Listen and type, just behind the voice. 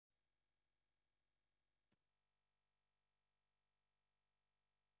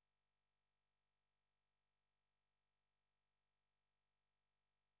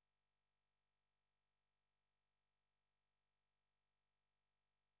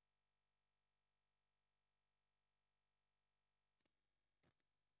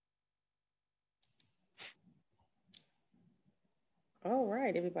All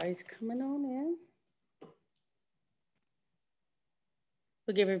right, everybody's coming on in.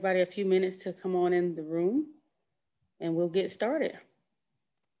 We'll give everybody a few minutes to come on in the room and we'll get started.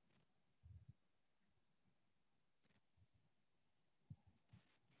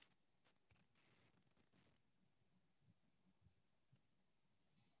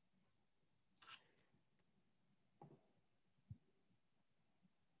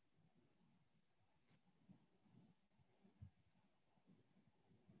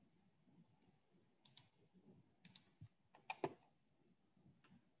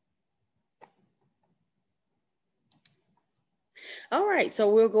 All right, so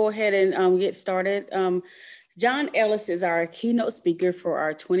we'll go ahead and get started. John Ellis is our keynote speaker for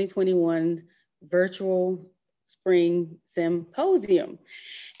our 2021 virtual spring symposium.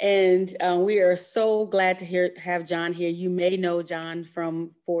 And we are so glad to have John here. You may know John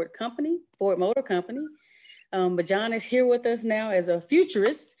from Ford Motor Company. But John is here with us now as a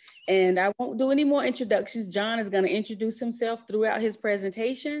futurist, and I won't do any more introductions. John is going to introduce himself throughout his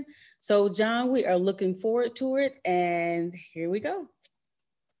presentation. So John, we are looking forward to it, and here we go.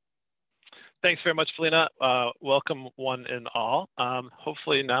 Thanks very much, Felina. Welcome one and all.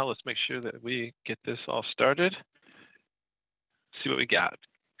 Hopefully now let's make sure that we get this all started. See what we got.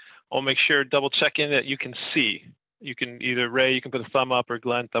 I'll make sure double check in that you can see. You can either Ray, you can put a thumb up, or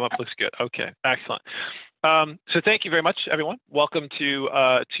Glenn, thumb up looks good. Okay, excellent. So thank you very much, everyone. Welcome to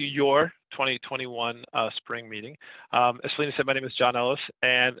your 2021 spring meeting. As Felina said, my name is John Ellis,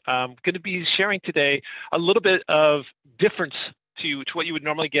 and I'm going to be sharing today a little bit of difference to what you would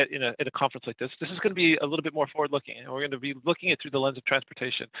normally get in a conference like this. This is going to be a little bit more forward-looking, and we're going to be looking at through the lens of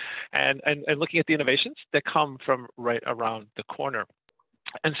transportation and looking at the innovations that come from right around the corner.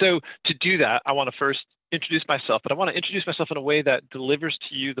 And so to do that, I want to first introduce myself, but I want to introduce myself in a way that delivers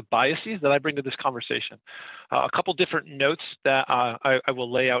to you the biases that I bring to this conversation. A couple different notes that I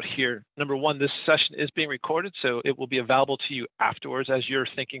will lay out here. Number one, this session is being recorded, so it will be available to you afterwards as you're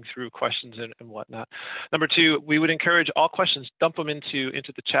thinking through questions and whatnot. Number two, we would encourage all questions, dump them into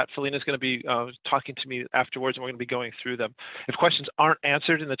the chat. Felina is going to be talking to me afterwards, and we're going to be going through them. If questions aren't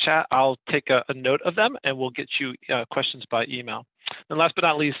answered in the chat, I'll take a note of them, and we'll get you questions by email. And last but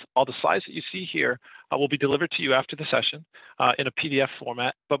not least, all the slides that you see here will be delivered to you after the session in a PDF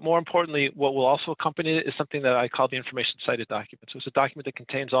format. But more importantly, what will also accompany it is something that I call the information cited document. So it's a document that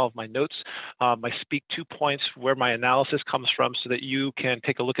contains all of my notes, my speak to points, where my analysis comes from, so that you can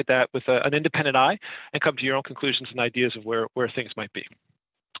take a look at that with an independent eye and come to your own conclusions and ideas of where things might be.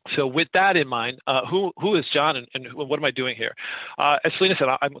 So with that in mind, who is John and what am I doing here? As Felina said,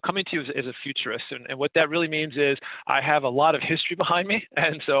 I'm coming to you as a futurist, and what that really means is I have a lot of history behind me,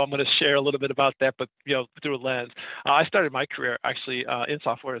 and so I'm going to share a little bit about that, but through a lens. I started my career actually in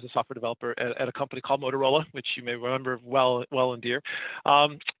software as a software developer at a company called Motorola, which you may remember well and dear.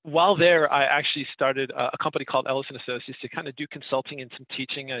 While there, I actually started a company called Ellis & Associates to kind of do consulting and some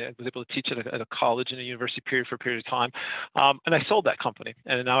teaching. I was able to teach at a college and a university period for a period of time, and I sold that company.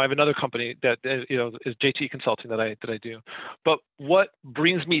 And now I have another company that is JT Consulting that I do. But what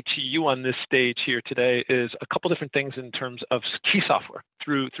brings me to you on this stage here today is a couple different things in terms of key software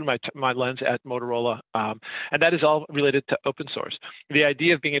through my lens at Motorola, and that is all related to open source. The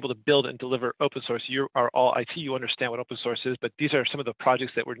idea of being able to build and deliver open source. You are all IT, you understand what open source is, but these are some of the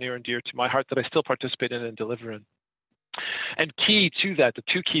projects that were near and dear to my heart that I still participate in and deliver in. And key to that, the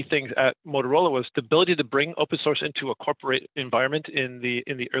two key things at Motorola was the ability to bring open source into a corporate environment in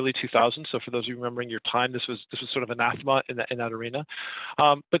the early 2000s. So for those of you remembering your time, this was sort of anathema in that arena.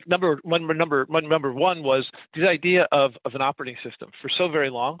 But number one was the idea of an operating system. For so very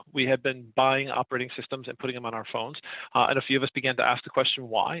long, we had been buying operating systems and putting them on our phones, and a few of us began to ask the question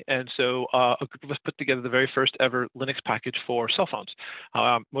why. And so a group of us put together the very first ever Linux package for cell phones.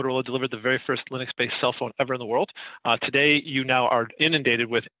 Motorola delivered the very first Linux-based cell phone ever in the world. Today, you now are inundated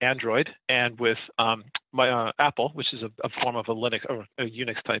with Android and with Apple, which is a form of a Linux or a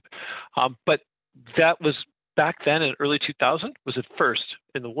Unix type. But that was back then in early 2000 was at first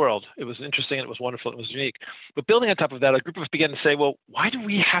in the world. It was interesting, and it was wonderful, it was unique. But building on top of that, a group of us began to say, well, why do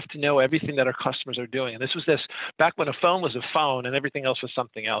we have to know everything that our customers are doing? And this was back when a phone was a phone and everything else was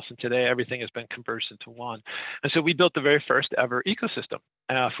something else. And today, everything has been converged into one. And so we built the very first ever ecosystem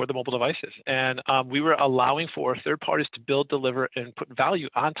for the mobile devices. And we were allowing for third parties to build, deliver, and put value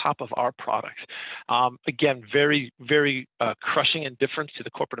on top of our products. Again, very, very crushing indifference to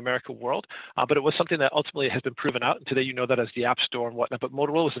the corporate America world. But it was something that ultimately has been proven out. And today, you know that as the App Store and whatnot. But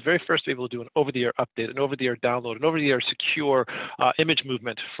Motorola was the very first to be able to do an over-the-air update, an over-the-air download, an over-the-air secure image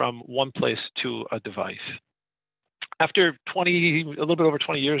movement from one place to a device. after a little bit over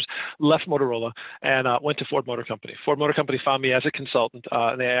 20 years, left Motorola and went to Ford Motor Company. Ford Motor Company found me as a consultant,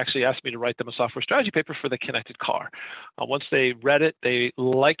 and they actually asked me to write them a software strategy paper for the connected car. Once they read it, they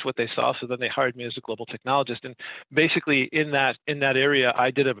liked what they saw, so then they hired me as a global technologist. And basically, in that area,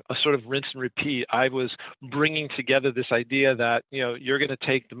 I did a sort of rinse and repeat. I was bringing together this idea that you're going to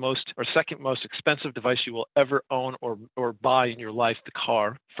take the most or second most expensive device you will ever own or buy in your life, the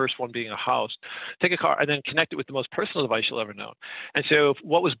car. First one being a house. Take a car and then connect it with the most personal device you'll ever know. And so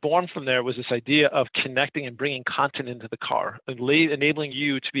what was born from there was this idea of connecting and bringing content into the car, enabling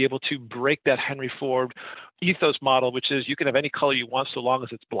you to be able to break that Henry Ford ethos model, which is you can have any color you want so long as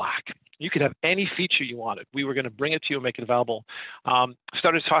it's black. You could have any feature you wanted. We were going to bring it to you and make it available.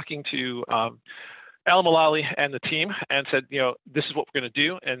 Started talking to Al Mulally and the team and said, this is what we're going to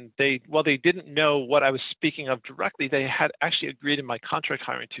do. And while they didn't know what I was speaking of directly, they had actually agreed in my contract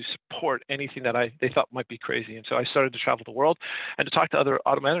hiring to support anything that they thought might be crazy. And so I started to travel the world and to talk to other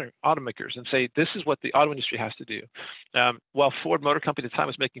automakers and say, this is what the auto industry has to do. While Ford Motor Company at the time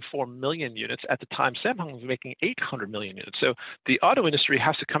was making 4 million units, at the time Samsung was making 800 million units. So the auto industry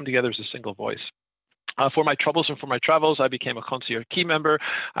has to come together as a single voice. For my troubles and for my travels, I became a concierge key member.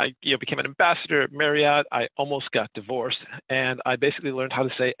 I became an ambassador at Marriott. I almost got divorced. And I basically learned how to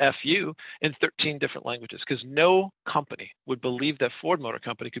say F you in 13 different languages, because no company would believe that Ford Motor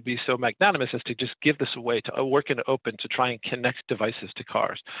Company could be so magnanimous as to just give this away to work in open to try and connect devices to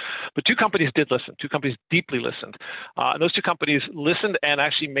cars. But 2 companies did listen. 2 companies deeply listened. And those 2 companies listened and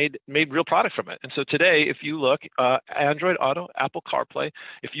actually made real product from it. And so today, if you look, Android Auto, Apple CarPlay,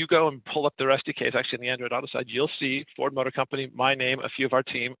 if you go and pull up their SDKs, actually in the Android Auto side, you'll see Ford Motor Company, my name, a few of our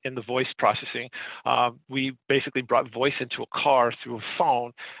team in the voice processing. We basically brought voice into a car through a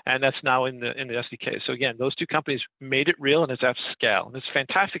phone, and that's now in the SDK. So again, those 2 companies made it real, and it's at scale. And it's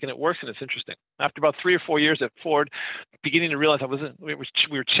fantastic, and it works, and it's interesting. After about 3 or 4 years at Ford, beginning to realize we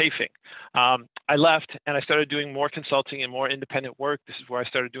were chafing. I left, and I started doing more consulting and more independent work. This is where I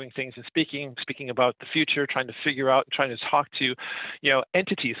started doing things and speaking about the future, trying to figure out, trying to talk to,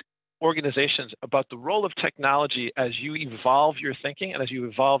 entities, organizations about the role of technology as you evolve your thinking and as you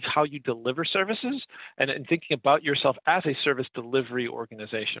evolve how you deliver services and thinking about yourself as a service delivery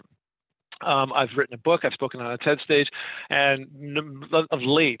organization. I've written a book. I've spoken on a TED stage, and of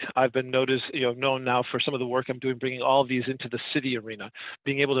late, I've been known now for some of the work I'm doing, bringing all of these into the city arena,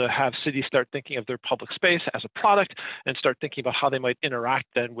 being able to have cities start thinking of their public space as a product and start thinking about how they might interact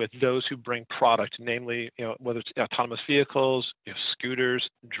then with those who bring product, namely, whether it's autonomous vehicles, scooters,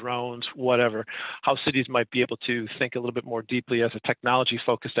 drones, whatever, how cities might be able to think a little bit more deeply as a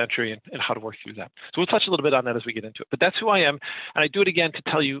technology-focused entry and how to work through that. So we'll touch a little bit on that as we get into it. But that's who I am, and I do it again to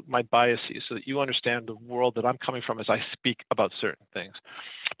tell you my biases, so that you understand the world that I'm coming from as I speak about certain things.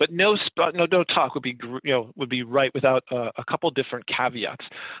 But no talk would be right without a couple different caveats.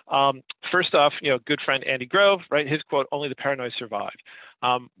 First off, good friend Andy Grove, right? His quote, "Only the paranoid survive."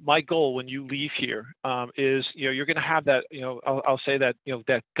 My goal when you leave here is, you're going to have that, I'll say that,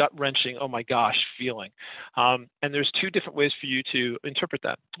 that gut wrenching, oh my gosh, feeling. And there's 2 different ways for you to interpret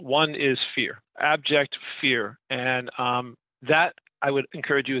that. One is fear, abject fear, and that I would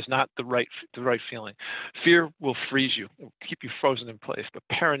encourage you is not the right feeling. Fear will freeze you, it will keep you frozen in place. But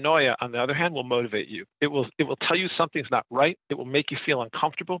paranoia, on the other hand, will motivate you. It will tell you something's not right. It will make you feel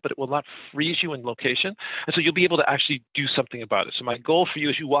uncomfortable, but it will not freeze you in location. And so you'll be able to actually do something about it. So my goal for you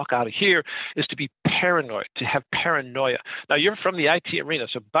as you walk out of here is to be paranoid, to have paranoia. Now you're from the IT arena,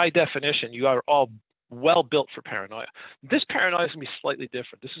 so by definition, you are all well built for paranoia. This paranoia is going to be slightly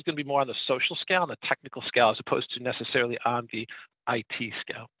different. This is going to be more on the social scale, on the technical scale, as opposed to necessarily on the IT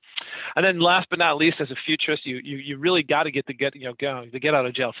scale. And then last but not least, as a futurist, you really got to get the get out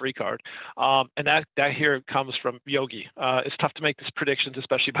of jail free card. And that here comes from Yogi. It's tough to make these predictions,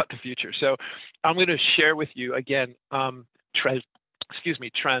 especially about the future. So I'm going to share with you again, trends.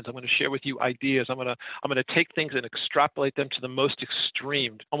 I'm going to share with you ideas. I'm going to take things and extrapolate them to the most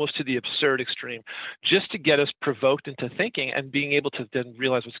extreme, almost to the absurd extreme, just to get us provoked into thinking and being able to then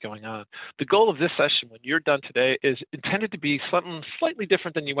realize what's going on. The goal of this session, when you're done today, is intended to be something slightly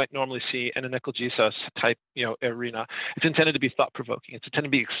different than you might normally see in an NCLGISA type, arena. It's intended to be thought-provoking. It's intended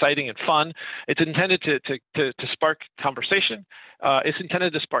to be exciting and fun. It's intended to spark conversation. It's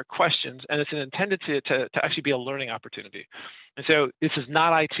intended to spark questions, and it's intended to actually be a learning opportunity. And so this is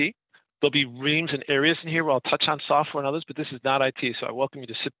not IT. There'll be reams and areas in here where I'll touch on software and others, but this is not IT. So I welcome you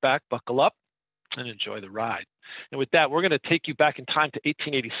to sit back, buckle up, and enjoy the ride. And with that, we're going to take you back in time to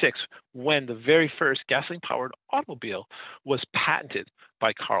 1886, when the very first gasoline-powered automobile was patented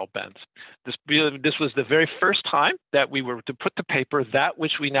by Carl Benz. This was the very first time that we were to put to paper that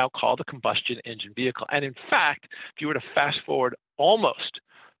which we now call the combustion engine vehicle. And in fact, if you were to fast forward almost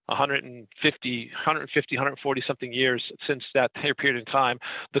 140 something years since that period in time,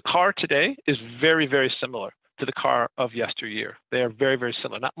 the car today is very, very similar to the car of yesteryear. They are very, very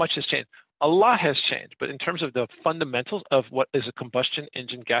similar. Not much has changed. A lot has changed, but in terms of the fundamentals of what is a combustion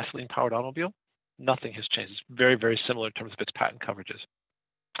engine gasoline powered automobile, nothing has changed. It's very, very similar in terms of its patent coverages.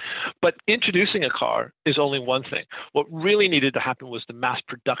 But introducing a car is only one thing. What really needed to happen was the mass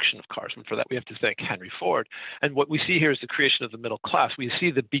production of cars. And for that, we have to thank Henry Ford. And what we see here is the creation of the middle class. We see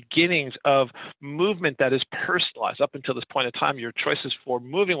the beginnings of movement that is personalized. Up until this point in time, your choices for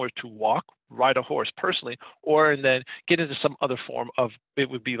moving were to walk, ride a horse personally, or and then get into some other form of, it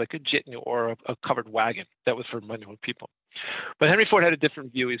would be like a jitney or a covered wagon. That was for many people. But Henry Ford had a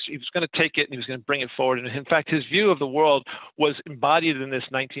different view. He was going to take it and he was going to bring it forward. And in fact, his view of the world was embodied in this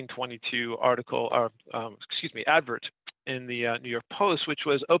 1922 advert in the New York Post, which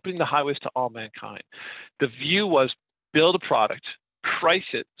was opening the highways to all mankind. The view was build a product, price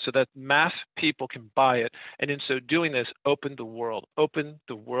it so that mass people can buy it, and in so doing this, open the world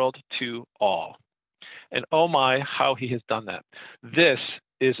to all. And oh my, how he has done that. This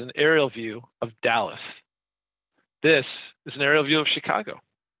is an aerial view of Dallas. This is an aerial view of Chicago.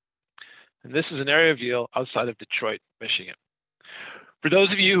 And this is an aerial view outside of Detroit, Michigan. For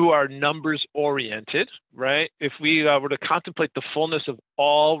those of you who are numbers oriented, right, if we were to contemplate the fullness of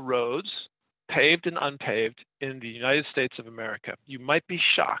all roads, paved and unpaved, in the United States of America, you might be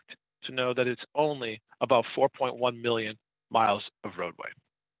shocked to know that it's only about 4.1 million miles of roadway.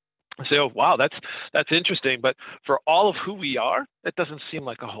 I say, oh, wow, that's interesting. But for all of who we are, that doesn't seem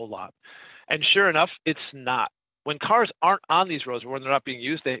like a whole lot. And sure enough, it's not. When cars aren't on these roads, or when they're not being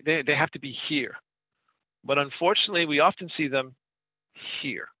used, they have to be here. But unfortunately, we often see them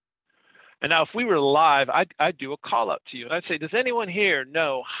here. And now if we were live, I'd do a call out to you. And I'd say, does anyone here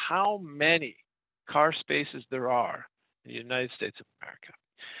know how many car spaces there are in the United States of America?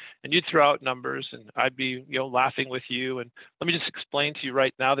 And you'd throw out numbers, and I'd be laughing with you. And let me just explain to you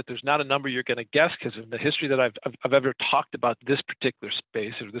right now that there's not a number you're going to guess, because in the history that I've ever talked about this particular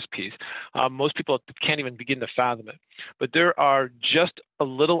space or this piece, most people can't even begin to fathom it. But there are just a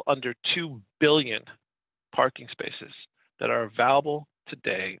little under 2 billion parking spaces that are available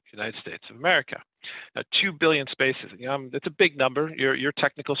today in the United States of America. Now, 2 billion spaces, it's a big number. You're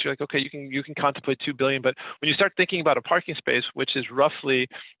technical, so you're like, okay, you can contemplate 2 billion. But when you start thinking about a parking space, which is roughly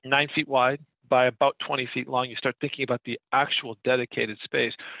 9 feet wide by about 20 feet long, you start thinking about the actual dedicated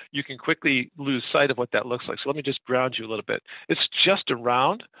space, you can quickly lose sight of what that looks like. So let me just ground you a little bit. It's just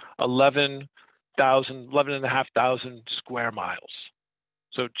around 11,500 square miles.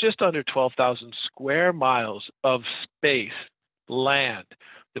 So just under 12,000 square miles of space, land,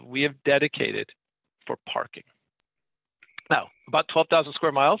 that we have dedicated for parking. Now, about 12,000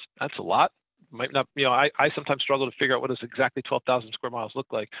 square miles, that's a lot. Might not, I sometimes struggle to figure out what does exactly 12,000 square miles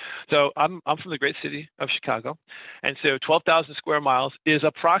look like. So I'm from the great city of Chicago. And so 12,000 square miles is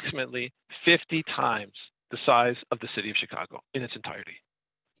approximately 50 times the size of the city of Chicago in its entirety.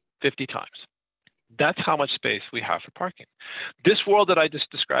 50 times. That's how much space we have for parking. This world that I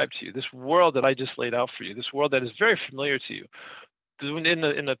just described to you, this world that I just laid out for you, this world that is very familiar to you,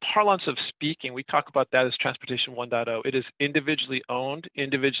 in the parlance of speaking, we talk about that as Transportation 1.0. It is individually owned,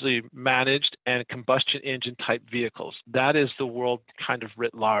 individually managed, and combustion engine type vehicles. That is the world kind of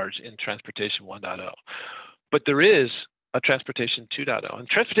writ large in Transportation 1.0. But there is a Transportation 2.0. And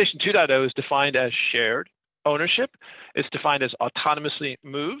Transportation 2.0 is defined as shared ownership. It's defined as autonomously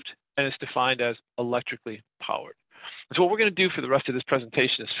moved, and it's defined as electrically powered. So what we're going to do for the rest of this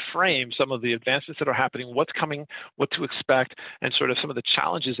presentation is frame some of the advancements that are happening, what's coming, what to expect, and sort of some of the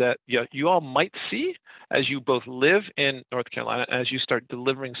challenges that you all might see as you both live in North Carolina and as you start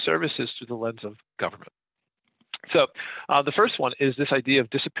delivering services through the lens of government. So the first one is this idea of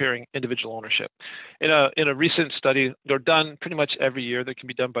disappearing individual ownership. In a recent study, they're done pretty much every year. They can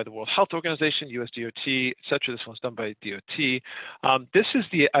be done by the World Health Organization, USDOT, et cetera. This one's done by DOT. This is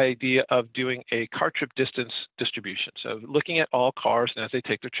the idea of doing a car trip distance distribution. So looking at all cars and as they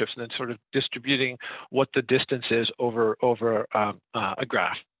take their trips and then sort of distributing what the distance is over a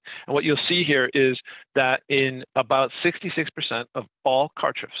graph. And what you'll see here is that in about 66% of all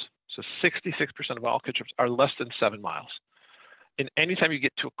car trips, so 66% of all car trips are less than 7 miles. And anytime you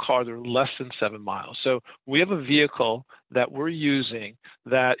get to a car, they're less than 7 miles. So we have a vehicle that we're using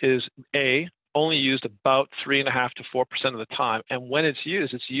that is A, only used about 3.5% to 4% of the time. And when it's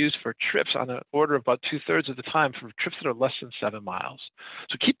used for trips on an order of about 2/3 of the time for trips that are less than 7 miles.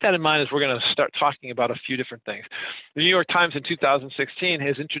 So keep that in mind as we're going to start talking about a few different things. The New York Times in 2016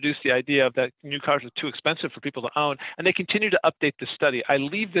 has introduced the idea of that new cars are too expensive for people to own, and they continue to update the study. I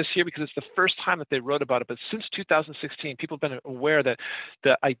leave this here because it's the first time that they wrote about it, but since 2016, people have been aware that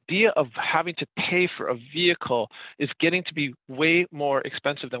the idea of having to pay for a vehicle is getting to be way more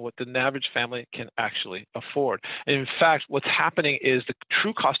expensive than what the average family can actually afford. And in fact, what's happening is the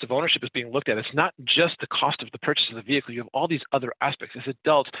true cost of ownership is being looked at. It's not just the cost of the purchase of the vehicle. You have all these other aspects. As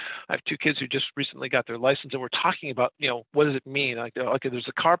adults, I have 2 kids who just recently got their license, and we're talking about, what does it mean? Like, okay, there's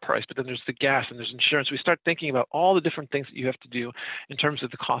the car price, but then there's the gas and there's insurance. We start thinking about all the different things that you have to do in terms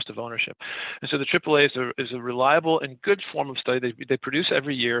of the cost of ownership. And so the AAA is a reliable and good form of study. They produce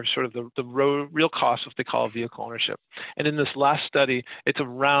every year sort of the real cost, what they call vehicle ownership. And in this last study, it's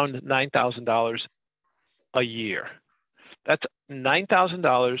around $9,000 a year. That's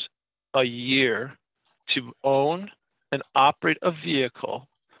 $9,000 a year to own and operate a vehicle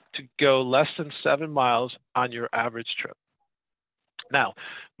to go less than 7 miles on your average trip. Now,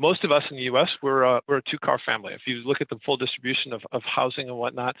 most of us in the U.S., we're a 2-car family. If you look at the full distribution of housing and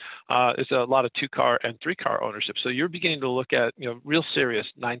whatnot, there's a lot of 2-car and 3-car ownership. So you're beginning to look at, real serious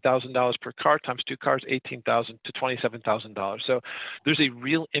 $9,000 per car times 2 cars, $18,000 to $27,000. So there's a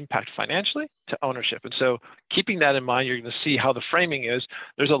real impact financially to ownership. And so keeping that in mind, you're going to see how the framing is.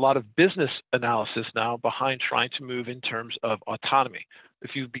 There's a lot of business analysis now behind trying to move in terms of autonomy.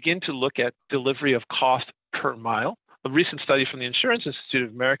 If you begin to look at delivery of cost per mile, a recent study from the Insurance Institute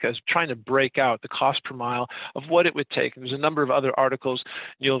of America is trying to break out the cost per mile of what it would take. And there's a number of other articles,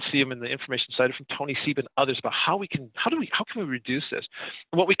 you'll see them in the information cited from Tony Sieb and others about how can we reduce this?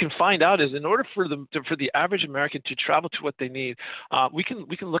 And what we can find out is in order for the average American to travel to what they need, we can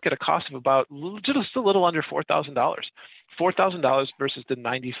look at a cost of about just a little under $4,000. $4,000 versus the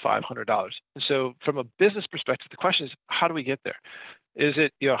 $9,500. And so from a business perspective, the question is, how do we get there? Is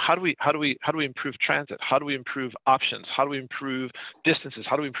it, how do we improve transit? How do we improve options? How do we improve distances?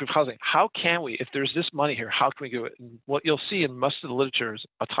 How do we improve housing? How can we, if there's this money here, how can we do it? And what you'll see in most of the literature is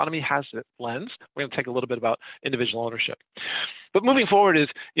autonomy has that lens. We're going to take a little bit about individual ownership. But moving forward is,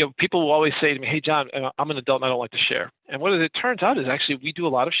 people will always say to me, hey, John, I'm an adult and I don't like to share. And what it turns out is actually we do a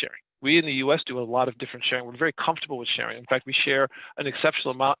lot of sharing. We in the U.S. do a lot of different sharing. We're very comfortable with sharing. In fact, we share an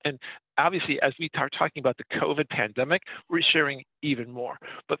exceptional amount. And obviously, as we start talking about the COVID pandemic, we're sharing even more.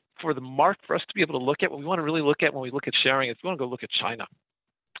 But for us to be able to look at what we want to really look at when we look at sharing is we want to go look at China.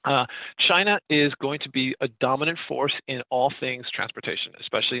 China is going to be a dominant force in all things transportation,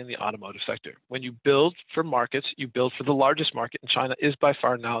 especially in the automotive sector. When you build for markets, you build for the largest market, and China is by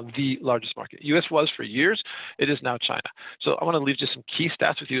far now the largest market. US was for years, it is now China. So I want to leave just some key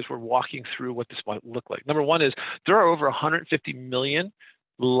stats with you as we're walking through what this might look like. Number one is there are over 150 million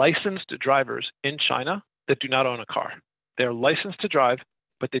licensed drivers in China that do not own a car. They're licensed to drive,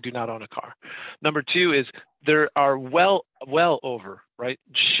 but they do not own a car. Number two is there are well over, right?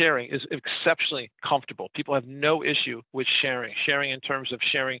 Sharing is exceptionally comfortable. People have no issue with sharing in terms of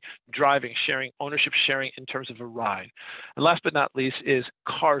sharing driving, sharing ownership, sharing in terms of a ride. And last but not least is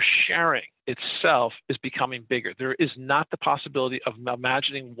car sharing itself is becoming bigger. There is not the possibility of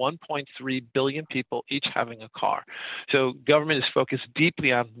imagining 1.3 billion people each having a car. So government is focused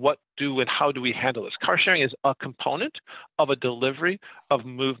deeply on what do and how do we handle this. Car sharing is a component of a delivery of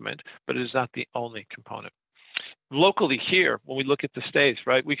movement, but it is not the only component. Locally here, when we look at the states,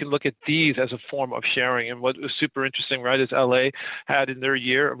 right, we can look at these as a form of sharing. And what was super interesting, right, is LA had in their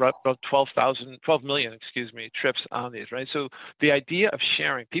year about 12 million trips on these, right? So the idea of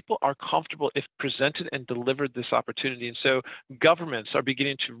sharing, people are comfortable if presented and delivered this opportunity. And so governments are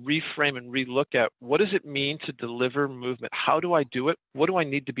beginning to reframe and relook at what does it mean to deliver movement? How do I do it? What do I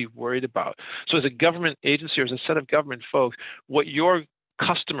need to be worried about? So as a government agency or as a set of government folks, what your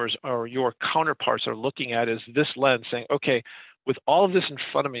customers or your counterparts are looking at is this lens saying, okay, with all of this in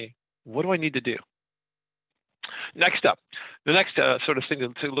front of me, what do I need to do? Next up, the next sort of thing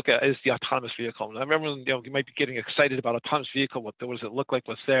to look at is the autonomous vehicle. And I remember, you might be getting excited about autonomous vehicle. What does it look like?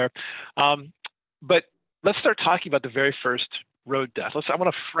 What's there? But let's start talking about the very first road death. I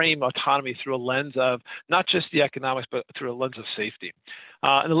want to frame autonomy through a lens of not just the economics, but through a lens of safety.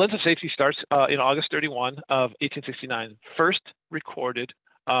 And the lens of safety starts in August 31 of 1869, first recorded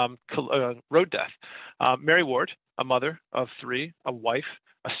road death. Mary Ward, a mother of 3, a wife,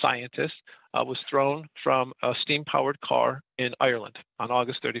 a scientist, was thrown from a steam-powered car in Ireland on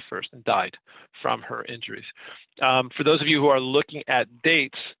August 31st and died from her injuries. For those of you who are looking at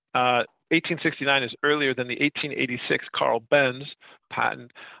dates, 1869 is earlier than the 1886 Carl Benz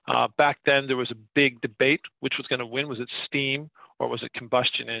patent. Back then, there was a big debate which was going to win. Was it steam or was it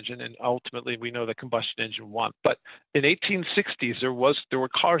combustion engine? And ultimately, we know that combustion engine won. But in 1860s, there were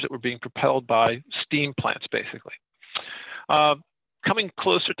cars that were being propelled by steam plants, basically. Coming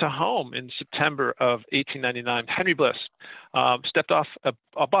closer to home in September of 1899, Henry Bliss stepped off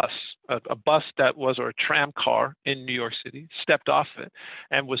a bus that was, or a tram car in New York City, stepped off it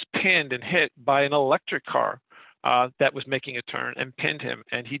and was pinned and hit by an electric car that was making a turn and pinned him,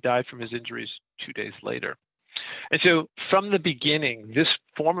 and he died from his injuries 2 days later. And so from the beginning, this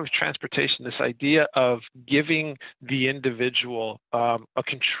form of transportation, this idea of giving the individual a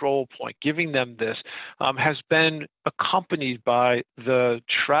control point, giving them this, has been accompanied by the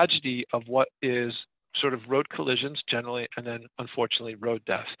tragedy of what is sort of road collisions generally, and then unfortunately road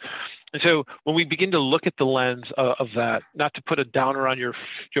deaths. And so when we begin to look at the lens of that, not to put a downer on your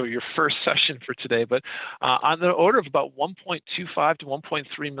first session for today, but on the order of about 1.25 to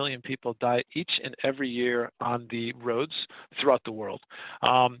 1.3 million people die each and every year on the roads throughout the world.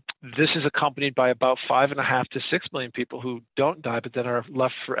 This is accompanied by about 5.5 to 6 million people who don't die, but then are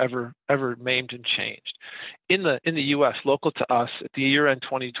left forever maimed and changed. In the U.S., local to us, at the year end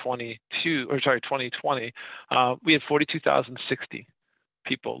 2020, we had 42,060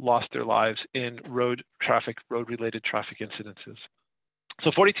 people lost their lives in road-related traffic incidences.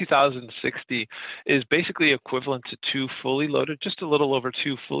 So 42,060 is basically equivalent to just a little over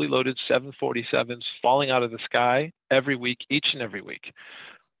two fully loaded 747s falling out of the sky every week, each and every week,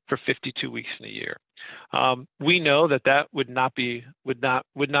 for 52 weeks in a year. We know that would not be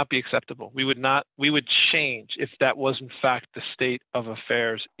acceptable. We would change if that was in fact the state of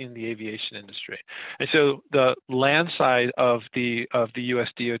affairs in the aviation industry. And so the land side of the US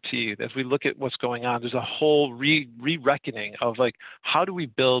DOT, as we look at what's going on, there's a whole re-reckoning of like, how do we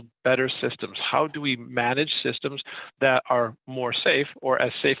build better systems? How do we manage systems that are more safe, or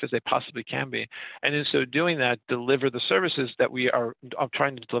as safe as they possibly can be? And in so doing that, deliver the services that we are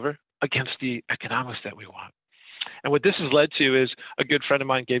trying to deliver against the economics that we want. And what this has led to is a good friend of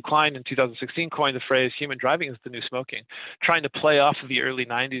mine, Gabe Klein, in 2016 coined the phrase, human driving is the new smoking, trying to play off of the early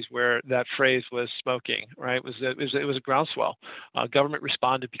 90s where that phrase was smoking, right? It was a groundswell. Government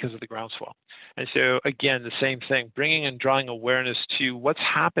responded because of the groundswell. And so again, the same thing, bringing and drawing awareness to what's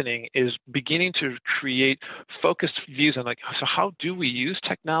happening is beginning to create focused views on like, so how do we use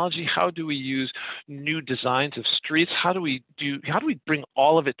technology? How do we use new designs of streets? How do we bring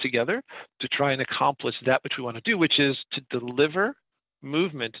all of it together to try and accomplish that which we want to do, which is to deliver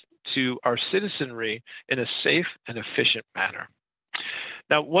movement to our citizenry in a safe and efficient manner.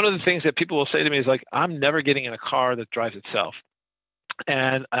 Now, one of the things that people will say to me is like, I'm never getting in a car that drives itself.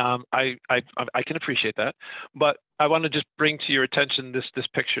 And I can appreciate that, but I want to just bring to your attention this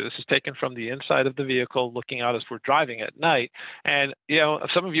picture. This is taken from the inside of the vehicle, looking out as we're driving at night. And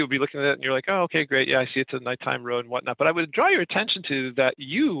some of you will be looking at it and you're like, oh, okay, great, yeah, I see it's a nighttime road and whatnot. But I would draw your attention to that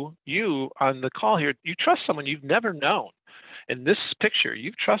you on the call here, you trust someone you've never known. In this picture,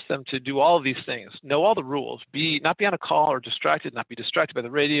 you trust them to do all of these things, know all the rules, not be on a call or distracted, not be distracted by the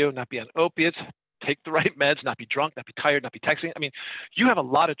radio, not be on opiates, take the right meds, not be drunk, not be tired, not be texting. I mean, you have a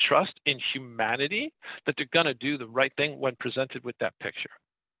lot of trust in humanity that they're going to do the right thing when presented with that picture.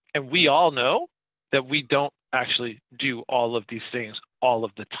 And we all know that we don't actually do all of these things all of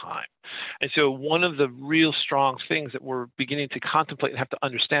the time. And so one of the real strong things that we're beginning to contemplate and have to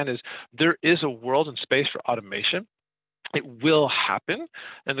understand is there is a world and space for automation. It will happen.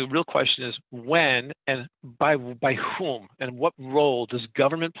 And the real question is when and by whom, and what role does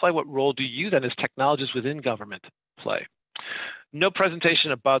government play? What role do you then as technologists within government play? No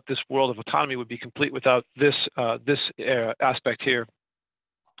presentation about this world of autonomy would be complete without this aspect here.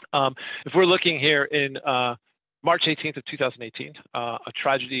 If we're looking here in March 18th of 2018, a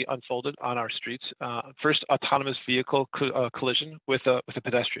tragedy unfolded on our streets. First autonomous vehicle collision with a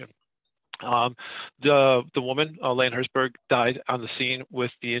pedestrian. The woman, Elaine Herzberg, died on the scene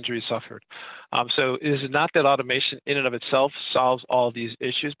with the injuries suffered. So it is not that automation in and of itself solves all these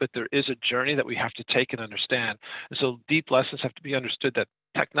issues, but there is a journey that we have to take and understand. And so deep lessons have to be understood that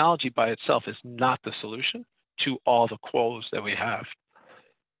technology by itself is not the solution to all the woes that we have.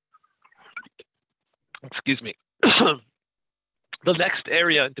 Excuse me. The next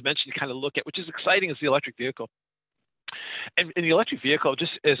area and dimension to kind of look at, which is exciting, is the electric vehicle. And in the electric vehicle,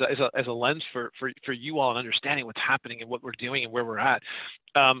 just as a lens for you all and understanding what's happening and what we're doing and where we're at,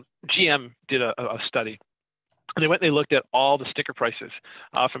 GM did a study And they went and they looked at all the sticker prices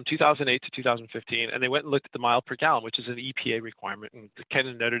from 2008 to 2015, and they went and looked at the mile per gallon, which is an EPA requirement, and kind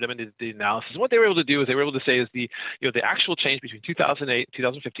of noted them into the analysis. And what they were able to do is they were able to say is the actual change between 2008 and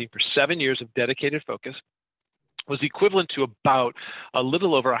 2015 for 7 years of dedicated focus was equivalent to about a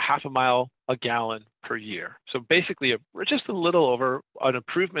little over a half a mile a gallon per year. So basically, just a little over an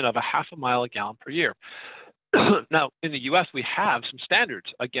improvement of a half a mile a gallon per year. Now, in the US, we have some standards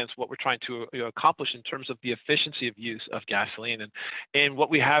against what we're trying to accomplish in terms of the efficiency of use of gasoline. And what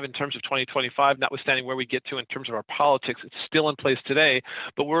we have in terms of 2025, notwithstanding where we get to in terms of our politics, it's still in place today,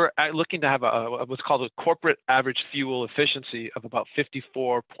 but we're looking to have what's called a corporate average fuel efficiency of about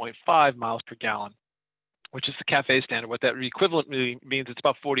 54.5 miles per gallon, which is the CAFE standard. What that equivalently means, it's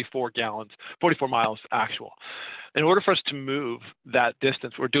about 44 miles actual. In order for us to move that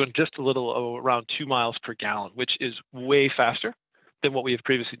distance, we're doing just a little around 2 miles per gallon, which is way faster than what we have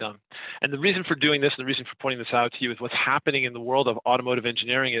previously done. And the reason for doing this, and the reason for pointing this out to you, is what's happening in the world of automotive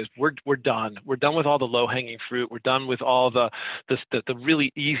engineering is we're done. We're done with all the low-hanging fruit. We're done with all the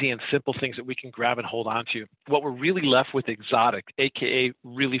really easy and simple things that we can grab and hold on to. What we're really left with exotic, AKA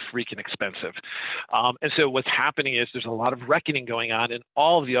really freaking expensive. And so what's happening is there's a lot of reckoning going on in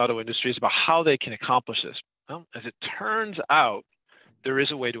all of the auto industries about how they can accomplish this. Well, as it turns out, there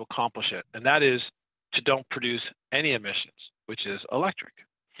is a way to accomplish it, and that is to don't produce any emissions, which is electric.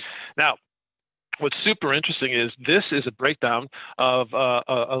 Now, what's super interesting is this is a breakdown of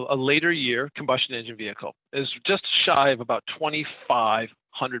a later year combustion engine vehicle. It's just shy of about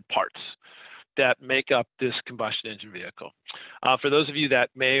 2,500 parts that make up this combustion engine vehicle. For those of you that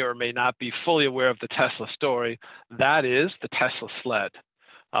may or may not be fully aware of the Tesla story, that is the Tesla sled.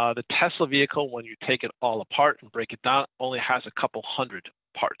 The Tesla vehicle, when you take it all apart and break it down, only has a couple hundred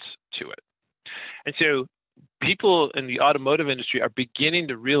parts to it. And so people in the automotive industry are beginning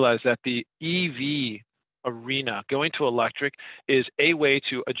to realize that the EV arena, going to electric, is a way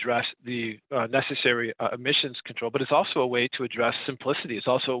to address the necessary emissions control, but it's also a way to address simplicity. It's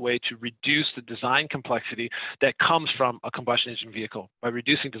also a way to reduce the design complexity that comes from a combustion engine vehicle. By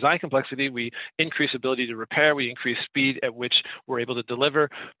reducing design complexity, we increase ability to repair, we increase speed at which we're able to deliver,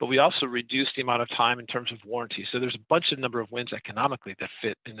 but we also reduce the amount of time in terms of warranty. So there's a number of wins economically that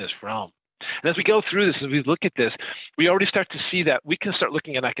fit in this realm. And as we go through this, as we look at this, we already start to see that we can start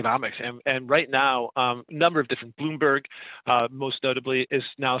looking at economics. And right now, a number of different, Bloomberg, most notably, is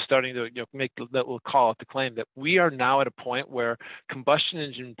now starting to make that we'll call it the claim that we are now at a point where combustion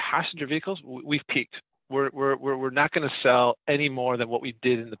engine passenger vehicles, we've peaked. We're not going to sell any more than what we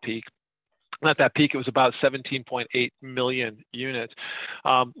did in the peak. At that peak, it was about 17.8 million units.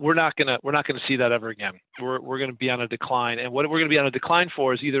 We're not gonna see that ever again. We're going to be on a decline, and what we're going to be on a decline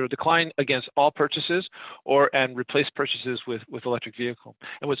for is either a decline against all purchases and replace purchases with electric vehicle.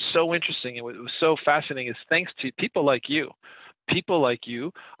 And what's so interesting and what was so fascinating is thanks to people like you,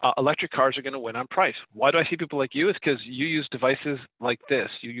 electric cars are going to win on price. Why do I see people like you? It's because you use devices like this.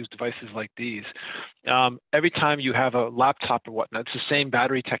 You use devices like these. Every time you have a laptop or whatnot, it's the same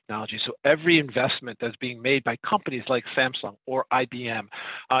battery technology. So every investment that's being made by companies like Samsung or IBM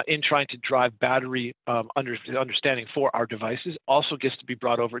in trying to drive battery understanding for our devices also gets to be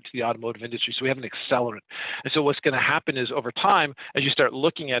brought over to the automotive industry. So we have an accelerant. And so what's going to happen is over time, as you start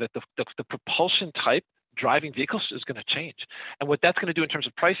looking at it, the propulsion type driving vehicles is going to change. And what that's going to do in terms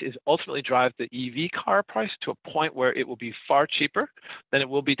of price is ultimately drive the EV car price to a point where it will be far cheaper than it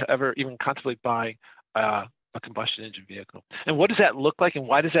will be to ever even contemplate buying a combustion engine vehicle. And what does that look like and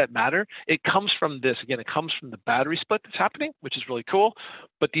why does that matter? It comes from this. Again, it comes from the battery split that's happening, which is really cool.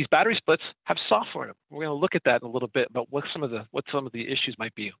 But these battery splits have software in them. We're going to look at that in a little bit about what some of the issues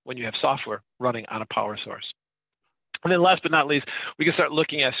might be when you have software running on a power source. And then last but not least, we can start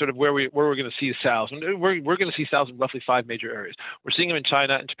looking at sort of where we're going to see sales. And we're going to see sales in roughly 5 major areas. We're seeing them in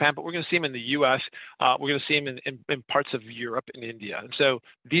China and Japan, but we're going to see them in the US. We're going to see them in parts of Europe and India. And so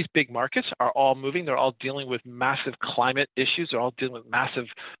these big markets are all moving. They're all dealing with massive climate issues. They're all dealing with massive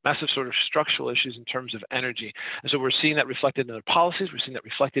sort of structural issues in terms of energy. And so we're seeing that reflected in their policies. We're seeing that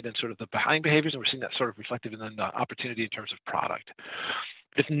reflected in sort of the buying behaviors, and we're seeing that sort of reflected in the opportunity in terms of product.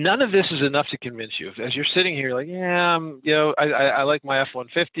 If none of this is enough to convince you, as you're sitting here like, yeah, I like my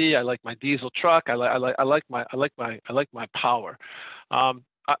F-150, I like my diesel truck, I like my power. I'm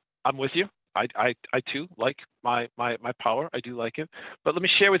with you. I too like my power. I do like it. But let me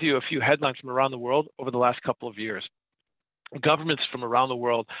share with you a few headlines from around the world over the last couple of years. governments from around the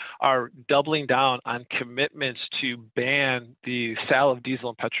world are doubling down on commitments to ban the sale of diesel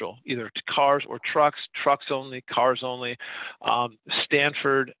and petrol, either to cars or trucks, trucks only, cars only.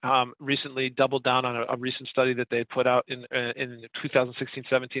 Stanford recently doubled down on a recent study that they put out in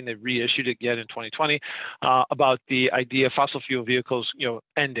 2016-17. They reissued it again in 2020 about the idea of fossil fuel vehicles,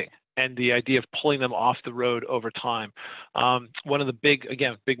 ending, and the idea of pulling them off the road over time. One of the big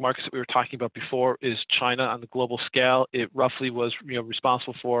markets that we were talking about before is China on the global scale. It roughly was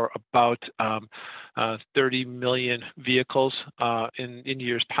responsible for about 30 million vehicles in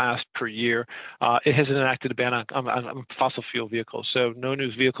years past per year. It has enacted a ban on fossil fuel vehicles. So no new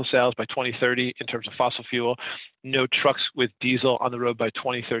vehicle sales by 2030 in terms of fossil fuel, no trucks with diesel on the road by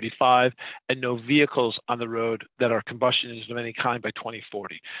 2035, and no vehicles on the road that are combustion engines of any kind by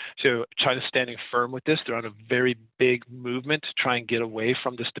 2040. So China's standing firm with this. They're on a very big movement to try and get away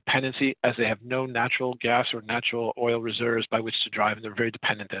from this dependency, as they have no natural gas or natural oil reserves by which to drive, and they're very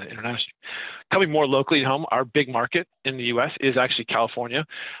dependent on it internationally. Coming more locally at home, our big market in the U.S. is actually California,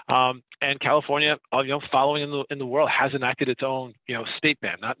 and California, following in the world, has enacted its own state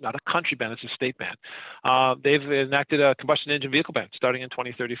ban, not a country ban, it's a state ban. They've enacted a combustion engine vehicle ban starting in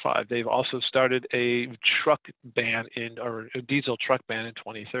 2035. They've also started a truck ban or a diesel truck ban in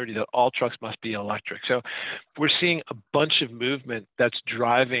 2030, that all trucks must be electric. So we're seeing a bunch of movement that's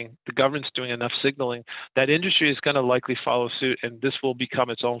driving, the government's doing enough signaling that industry is going to likely follow suit, and this will become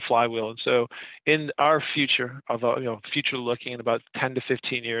its own flywheel. And so in our future, future looking in about 10 to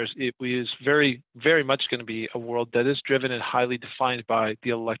 15 years, it is very, very much going to be a world that is driven and highly defined by the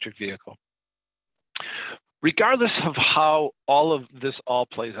electric vehicle. Regardless of how all of this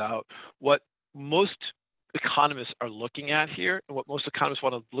plays out, what most economists are looking at here, and what most economists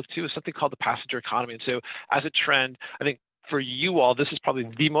want to look to, is something called the passenger economy. And so as a trend, I think for you all, this is probably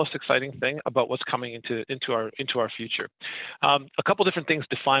the most exciting thing about what's coming into our future. A couple different things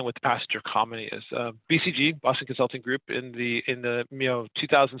define what the passenger economy is. BCG, Boston Consulting Group, in the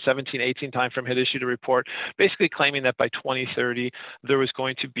 2017-18 timeframe, had issued a report basically claiming that by 2030 there was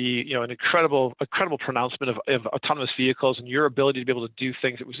going to be an incredible pronouncement of autonomous vehicles and your ability to be able to do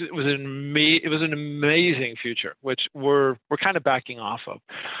things. It was an amazing future, which we're kind of backing off of.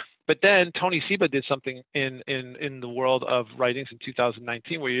 But then Tony Seba did something in the world of writings in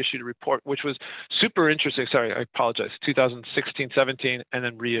 2019, where he issued a report which was super interesting. Sorry, I apologize. 2016-17, and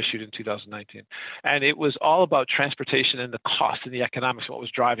then reissued in 2019. And it was all about transportation and the cost and the economics of what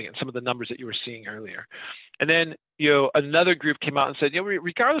was driving it, and some of the numbers that you were seeing earlier. And then another group came out and said,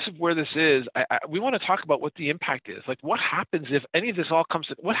 regardless of where this is, we want to talk about what the impact is. Like, what happens if any of this all comes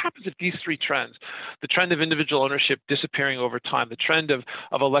to, what happens if these three trends, the trend of individual ownership disappearing over time, the trend of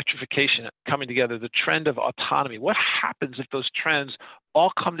electrification coming together, the trend of autonomy, what happens if those trends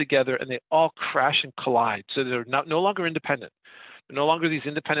all come together and they all crash and collide, so they're no longer independent? No longer these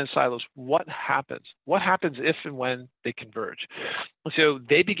independent silos. What happens? What happens if and when they converge? So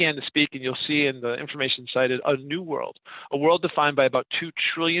they began to speak, and you'll see in the information cited, a new world, a world defined by about $2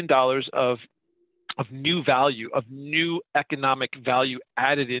 trillion of new value, of new economic value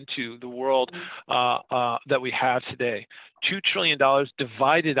added into the world that we have today. $2 trillion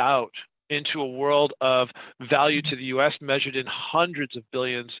divided out into a world of value to the U.S. measured in hundreds of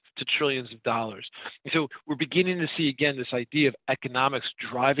billions to trillions of dollars. And so we're beginning to see, again, this idea of economics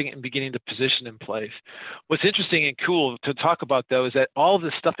driving and beginning to position in place. What's interesting and cool to talk about, though, is that all of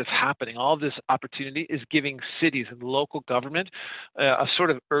this stuff that's happening, all of this opportunity is giving cities and local government a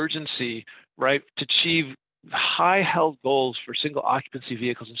sort of urgency, right, to achieve high-held goals for single occupancy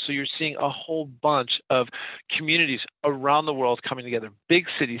vehicles. And so you're seeing a whole bunch of communities around the world coming together, big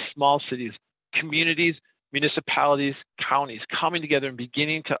cities, small cities, communities, municipalities, counties coming together and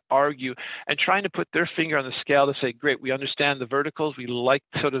beginning to argue and trying to put their finger on the scale to say, great, we understand the verticals, we like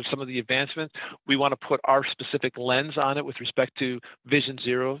sort of some of the advancements, we want to put our specific lens on it with respect to vision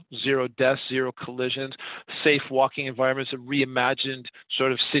zero, zero deaths, zero collisions, safe walking environments, a reimagined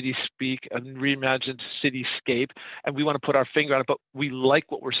sort of city speak, a reimagined cityscape, and we want to put our finger on it, but we like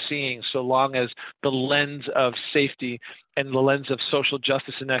what we're seeing so long as the lens of safety and the lens of social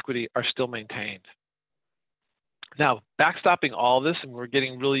justice and equity are still maintained. Now, backstopping all this, and we're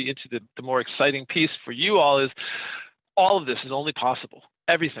getting really into the more exciting piece for you all, is all of this is only possible.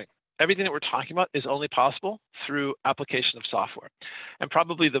 Everything that we're talking about is only possible through application of software. And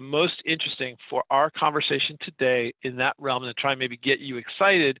probably the most interesting for our conversation today in that realm, and to try and maybe get you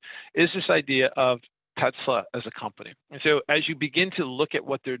excited, is this idea of Tesla as a company. And so as you begin to look at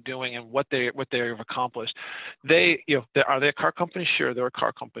what they're doing and what they've accomplished, are they a car company? Sure, they're a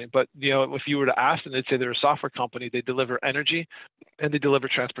car company. But if you were to ask them, they'd say they're a software company. They deliver energy and they deliver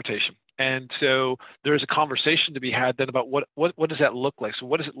transportation. And so there's a conversation to be had then about what does that look like? So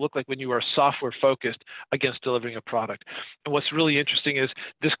what does it look like when you are software focused against delivering a product? And what's really interesting is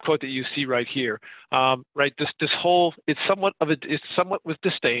this quote that you see right here, right? This whole, it's somewhat with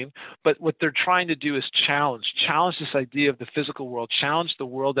disdain, but what they're trying to do is challenge this idea of the physical world, challenge the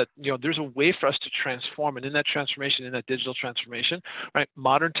world that, there's a way for us to transform. And in that transformation, in that digital transformation, right,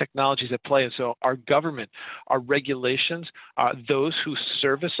 modern technologies at play. And so our government, our regulations, those who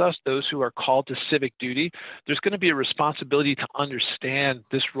service us, those who are called to civic duty, there's going to be a responsibility to understand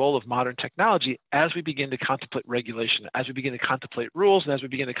this role of modern technology as we begin to contemplate regulation, as we begin to contemplate rules, and as we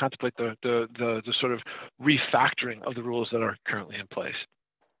begin to contemplate the sort of refactoring of the rules that are currently in place.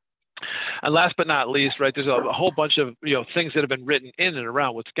 And last but not least, right, there's a whole bunch of things that have been written in and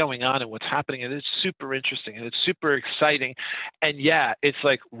around what's going on and what's happening, and it's super interesting and it's super exciting. And yeah, it's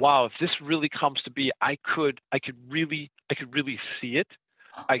like, wow, if this really comes to be, I could really see it.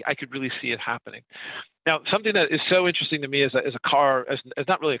 I could really see it happening. Now, something that is so interesting to me as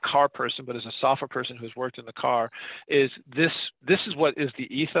not really a car person, but as a software person who's worked in the car, is this is what is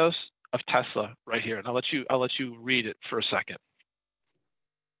the ethos of Tesla right here. And I'll let you read it for a second.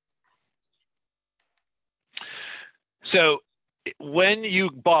 So when you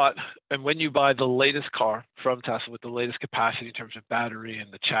buy the latest car from Tesla with the latest capacity in terms of battery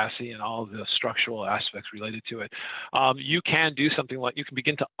and the chassis and all of the structural aspects related to it, you can do something like, you can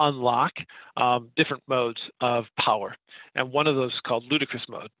begin to unlock different modes of power. And one of those is called ludicrous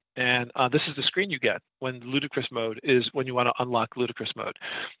mode. And this is the screen you get when ludicrous mode is when you want to unlock ludicrous mode.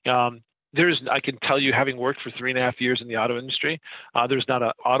 I can tell you, having worked for 3.5 years in the auto industry, there's not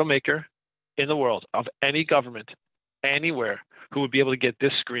an automaker in the world of any government anywhere who would be able to get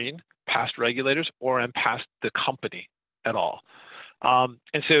this screen past regulators or past the company at all.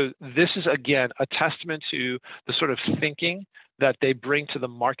 And so this is, again, a testament to the sort of thinking that they bring to the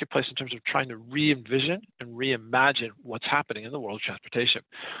marketplace in terms of trying to re-envision and reimagine what's happening in the world of transportation.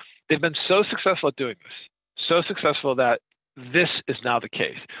 They've been so successful at doing this, so successful that this is now the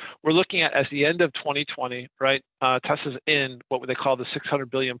case. We're looking at the end of 2020, right? Tesla's in what they call the 600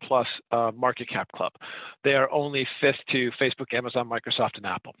 billion plus market cap club. They are only 5th to Facebook, Amazon, Microsoft, and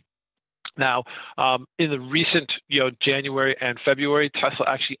Apple. Now, in the recent, January and February, Tesla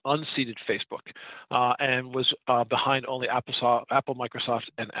actually unseated Facebook and was behind only Apple, Microsoft,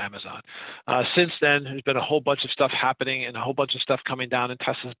 and Amazon. Since then, there's been a whole bunch of stuff happening and a whole bunch of stuff coming down, and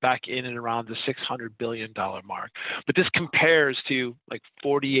Tesla's back in and around the $600 billion mark. But this compares to like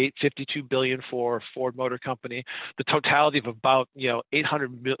 52 billion for Ford Motor Company, the totality of about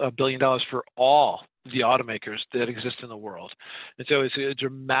 $800 billion for all the automakers that exist in the world. And so it's a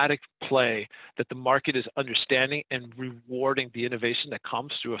dramatic play that the market is understanding and rewarding the innovation that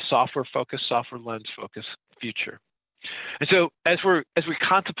comes through a software-focused, software lens-focused future. And so as we're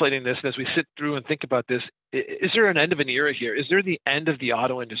contemplating this, and as we sit through and think about this, is there an end of an era here? Is there the end of the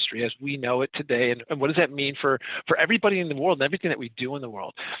auto industry as we know it today? And what does that mean for everybody in the world and everything that we do in the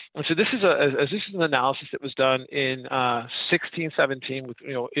world? And so this is an analysis that was done in 1617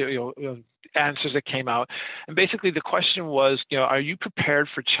 with answers that came out. And basically the question was, are you prepared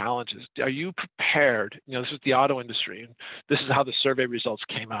for challenges? Are you prepared? This is the auto industry. And this is how the survey results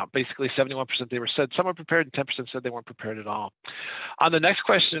came out. Basically 71% said some were prepared and 10% said they weren't prepared at all. The next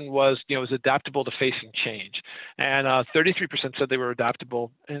question was, was adaptable to facing change. And 33% said they were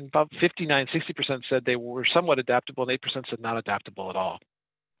adaptable, and about 60% said they were somewhat adaptable, and 8% said not adaptable at all.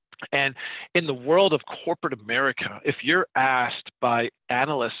 And in the world of corporate America, if you're asked by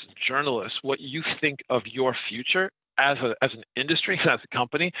analysts and journalists what you think of your future as an industry, as a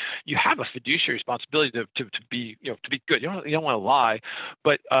company, you have a fiduciary responsibility to be good. You don't want to lie,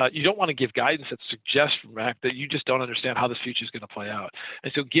 but you don't want to give guidance that suggests that you just don't understand how this future is going to play out.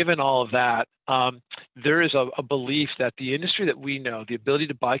 And so, given all of that, there is a belief that the industry that we know, the ability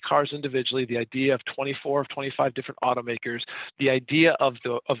to buy cars individually, the idea of 24 or 25 different automakers, the idea of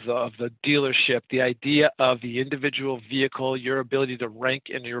the dealership, the idea of the individual vehicle, your ability to rank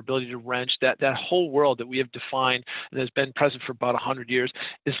and your ability to wrench, that whole world that we have defined and has been present for about 100 years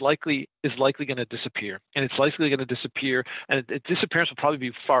is likely going to disappear. And it's likely going to disappear, and its disappearance will probably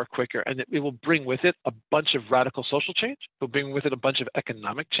be far quicker, and it will bring with it a bunch of radical social change. It will bring with it a bunch of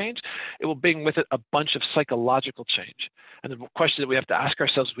economic change. It will bring with it a bunch of psychological change. And the question that we have to ask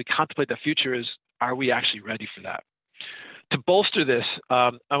ourselves as we contemplate the future is, are we actually ready for that? To bolster this,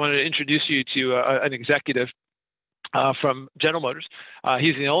 I want to introduce you to an executive from General Motors.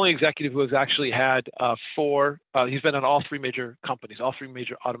 He's the only executive who has actually had he's been on all three major companies, all three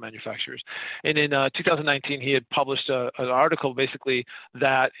major auto manufacturers. And in 2019, he had published an article basically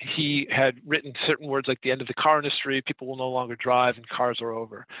that he had written certain words like the end of the car industry, people will no longer drive and cars are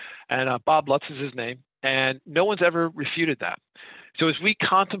over. And Bob Lutz is his name, and no one's ever refuted that. So as we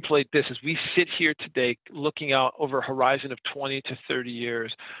contemplate this, as we sit here today, looking out over a horizon of 20 to 30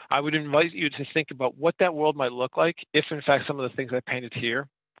 years, I would invite you to think about what that world might look like if, in fact, some of the things I painted here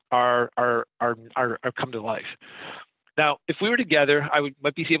are come to life. Now, if we were together,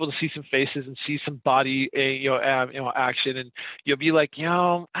 might be able to see some faces and see some body, action, and you'll be like,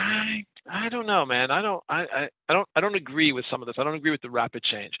 I don't know, man. I don't agree with some of this. I don't agree with the rapid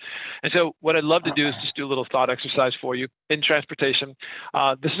change. And so what I'd love to do is just do a little thought exercise for you in transportation.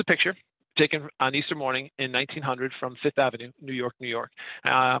 This is a picture taken on Easter morning in 1900 from Fifth Avenue, New York, New York.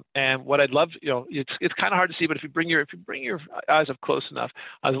 And what I'd love, it's kind of hard to see, but if you bring your eyes up close enough,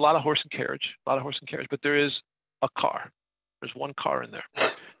 there's a lot of horse and carriage, but there is a car. There's one car in there.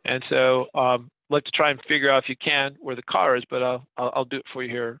 And so I'd like to try and figure out if you can where the car is, but I'll do it for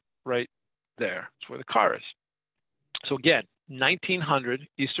you here. Right there. That's where the car is. So again, 1900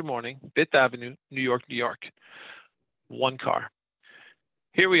 Easter morning, Fifth Avenue, New York, New York. One car.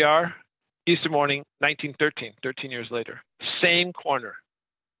 Here we are, Easter morning, 1913, 13 years later. Same corner.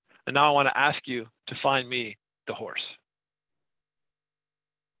 And now I want to ask you to find me the horse.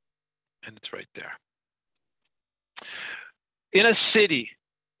 And it's right there. In a city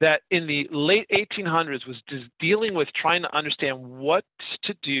that in the late 1800s was just dealing with trying to understand what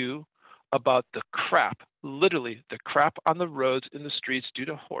to do about the crap, literally the crap on the roads in the streets due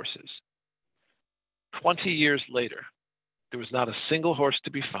to horses. 20 years later, there was not a single horse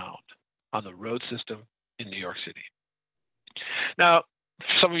to be found on the road system in New York City. Now,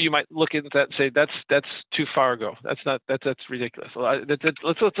 some of you might look at that and say, that's too far ago. That's ridiculous.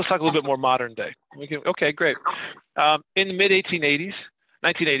 Let's talk a little bit more modern day. Okay, great. In the mid 1980s,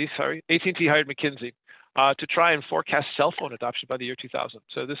 AT&T hired McKinsey to try and forecast cell phone adoption by the year 2000.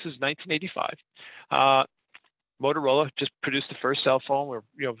 So this is 1985. Motorola just produced the first cell phone. We're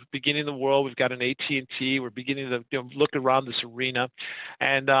beginning the world. We've got an AT&T. We're beginning to look around this arena,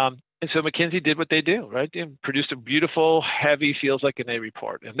 and so McKinsey did what they do, right? They produced a beautiful, heavy, feels like an A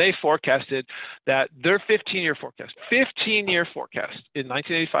report, and they forecasted that their 15-year forecast in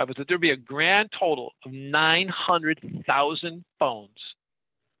 1985 was that there'd be a grand total of 900,000 phones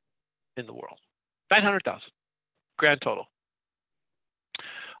in the world. 900,000 grand total.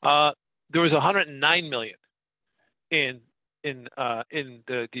 There was 109 million in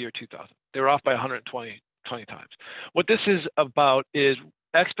the year 2000. They were off by 120 times. What this is about is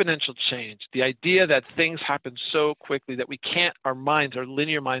exponential change. The idea that things happen so quickly that our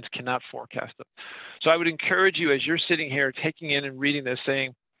linear minds cannot forecast them. So I would encourage you, as you're sitting here taking in and reading this,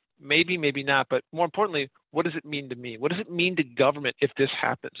 saying, maybe, maybe not, but more importantly, what does it mean to me? What does it mean to government if this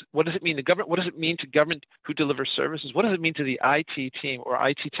happens? What does it mean to government? What does it mean to government who delivers services? What does it mean to the IT team or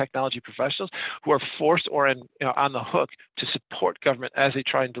IT technology professionals who are forced or on the hook to support government as they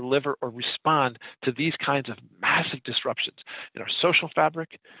try and deliver or respond to these kinds of massive disruptions in our social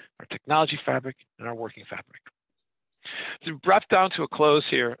fabric, our technology fabric, and our working fabric? To wrap down to a close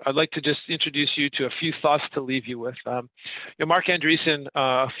here, I'd like to just introduce you to a few thoughts to leave you with. Mark Andreessen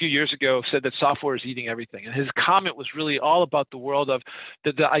a few years ago said that software is eating everything, and his comment was really all about the world of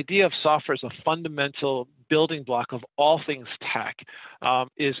the idea of software as a fundamental building block of all things tech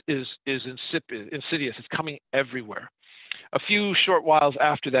is insidious. It's coming everywhere. A few short whiles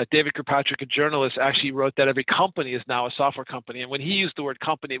after that, David Kirkpatrick, a journalist, actually wrote that every company is now a software company. And when he used the word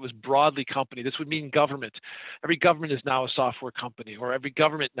company, it was broadly company. This would mean government. Every government is now a software company, or every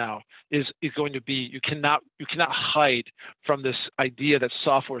government now is going to be. You cannot hide from this idea that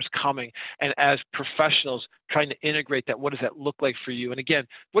software is coming. And as professionals trying to integrate that, what does that look like for you? And again,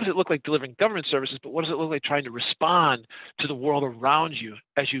 what does it look like delivering government services, but what does it look like trying to respond to the world around you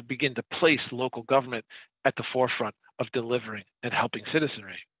as you begin to place local government at the forefront of delivering and helping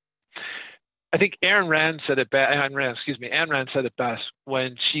citizenry? I think Ayn Rand said it best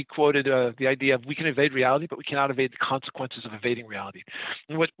when she quoted the idea of we can evade reality, but we cannot evade the consequences of evading reality.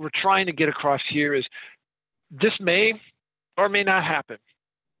 And what we're trying to get across here is this may or may not happen,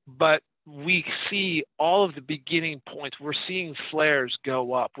 but we see all of the beginning points. We're seeing flares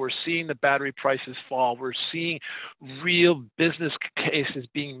go up. We're seeing the battery prices fall. We're seeing real business cases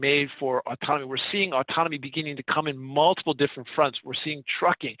being made for autonomy. We're seeing autonomy beginning to come in multiple different fronts. We're seeing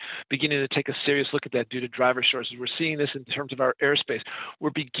trucking beginning to take a serious look at that due to driver shortages. We're seeing this in terms of our airspace.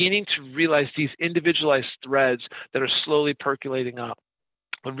 We're beginning to realize these individualized threads that are slowly percolating up.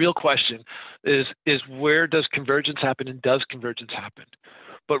 The real question is where does convergence happen, and does convergence happen?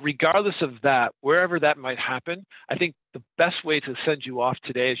 But regardless of that, wherever that might happen, I think the best way to send you off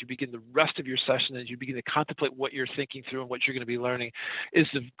today as you begin the rest of your session, as you begin to contemplate what you're thinking through and what you're going to be learning, is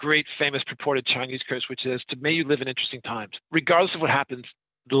the great famous purported Chinese curse, which is to may you live in interesting times. Regardless of what happens,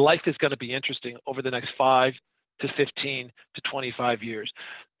 life is going to be interesting over the next 5 to 15 to 25 years.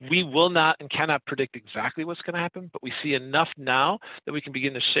 We will not and cannot predict exactly what's going to happen, but we see enough now that we can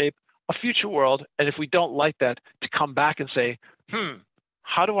begin to shape a future world. And if we don't like that, to come back and say,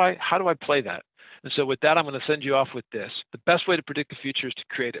 how do I play that? And so with that, I'm going to send you off with this. The best way to predict the future is to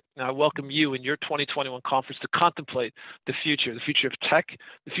create it. Now, I welcome you in your 2021 conference to contemplate the future of tech,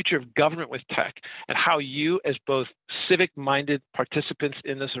 the future of government with tech, and how you as both civic-minded participants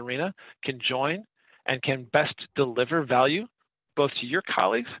in this arena can join and can best deliver value both to your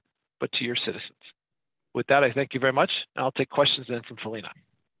colleagues, but to your citizens. With that, I thank you very much. And I'll take questions then from Felina.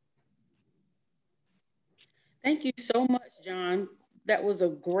 Thank you so much, John. That was a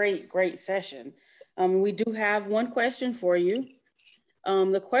great session. We do have one question for you.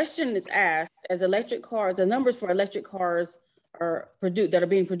 The question is asked, as electric cars, the numbers for electric cars that are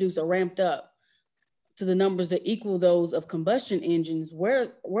being produced are ramped up to the numbers that equal those of combustion engines.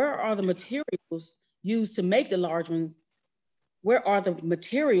 Where are the materials used to make the large ones? Where are the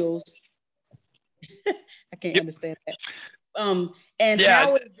materials? I can't understand that. And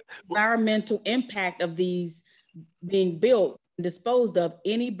how is the environmental impact of these being built and disposed of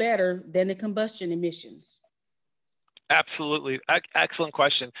any better than the combustion emissions? Absolutely, excellent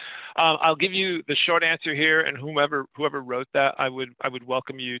question. I'll give you the short answer here, and whoever wrote that, I would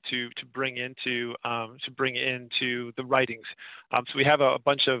welcome you to bring into the writings. So we have a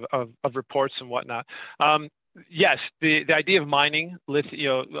bunch of reports and whatnot. Yes, the idea of mining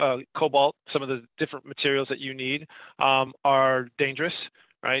lithium, cobalt, some of the different materials that you need are dangerous.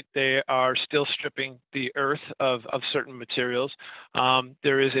 Right, they are still stripping the earth of certain materials.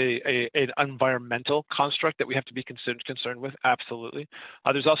 There is an environmental construct that we have to be concerned with, absolutely.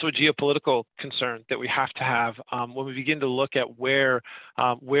 There's also a geopolitical concern that we have to have when we begin to look at where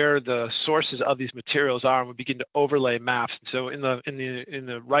the sources of these materials are, and we begin to overlay maps. So in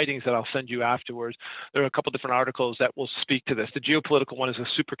the writings that I'll send you afterwards, there are a couple different articles that will speak to this. The geopolitical one is a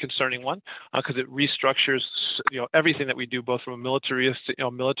super concerning one because it restructures everything that we do, both from a military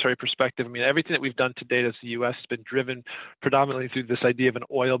perspective. I mean, everything that we've done to date as the U.S. has been driven predominantly through this idea of an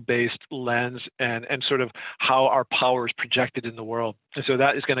oil-based lens and sort of how our power is projected in the world. And so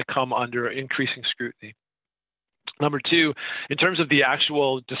that is going to come under increasing scrutiny. Number two, in terms of the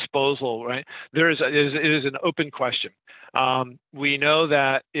actual disposal, right, it is an open question. We know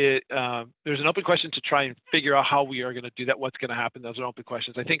that there's an open question to try and figure out how we are going to do that, what's going to happen. Those are open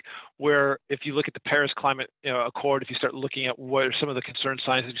questions. I think if you look at the Paris Climate Accord, if you start looking at what are some of the concern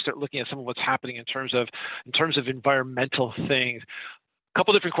signs, if you start looking at some of what's happening in terms of environmental things, a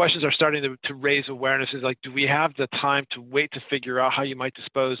couple different questions are starting to raise awareness. Is like, do we have the time to wait to figure out how you might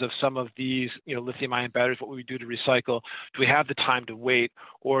dispose of some of these, lithium-ion batteries? What would we do to recycle? Do we have the time to wait,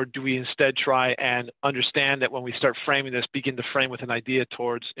 or do we instead try and understand that when we start framing this, begin to frame with an idea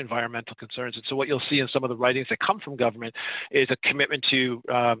towards environmental concerns? And so, what you'll see in some of the writings that come from government is a commitment to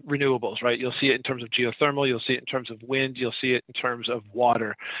renewables. Right? You'll see it in terms of geothermal. You'll see it in terms of wind. You'll see it in terms of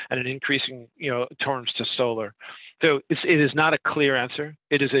water, and an increasing, terms to solar. So it is not a clear answer.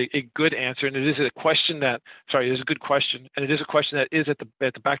 It is a good answer, and it is a question it is a good question, and it is a question that is at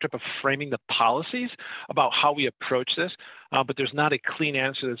the backdrop of framing the policies about how we approach this. But there's not a clean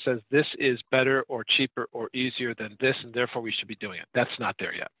answer that says this is better or cheaper or easier than this, and therefore we should be doing it. That's not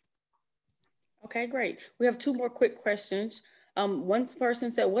there yet. Okay, great. We have two more quick questions. One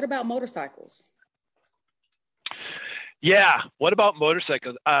person said, "What about motorcycles?" Yeah. What about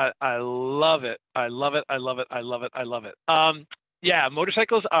motorcycles? I love it. I love it. I love it. I love it. I love it. Yeah,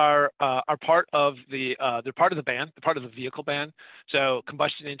 motorcycles are part of they're part of the ban. They're part of the vehicle ban. So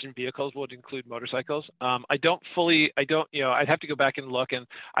combustion engine vehicles would include motorcycles. I'd have to go back and look, and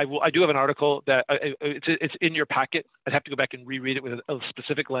I do have an article that it's in your packet. I'd have to go back and reread it with a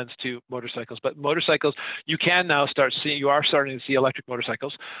specific lens to motorcycles. But motorcycles, you are starting to see electric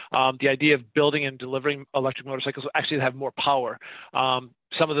motorcycles. The idea of building and delivering electric motorcycles actually have more power.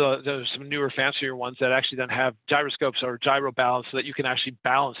 Some of some newer, fancier ones that actually then have gyroscopes or gyro balance so that you can actually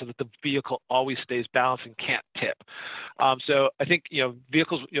balance so that the vehicle always stays balanced and can't tip. So I think,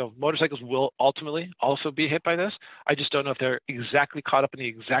 motorcycles will ultimately also be hit by this. I just don't know if they're exactly caught up in the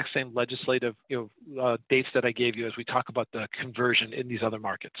exact same legislative, dates that I gave you as we talk about the conversion in these other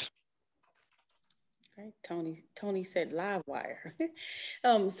markets. Okay, Tony said live wire.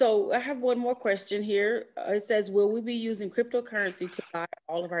 So I have one more question here. It says, will we be using cryptocurrency to buy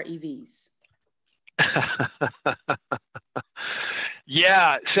all of our EVs?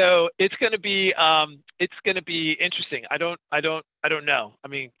 Yeah, so it's going to be interesting. I don't know. I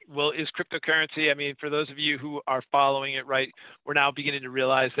mean, is cryptocurrency? I mean, for those of you who are following it, right, we're now beginning to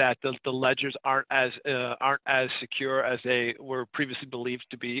realize that the ledgers aren't as secure as they were previously believed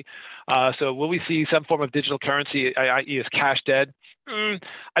to be. So will we see some form of digital currency, i.e., is cash dead?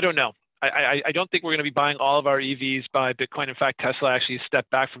 I don't know. I don't think we're going to be buying all of our EVs by Bitcoin. In fact, Tesla actually stepped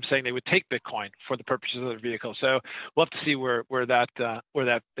back from saying they would take Bitcoin for the purposes of their vehicle. So we'll have to see where that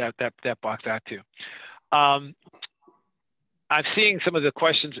box at to. I'm seeing some of the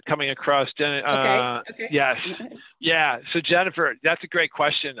questions coming across. Okay. Yes. Yeah. So Jennifer, that's a great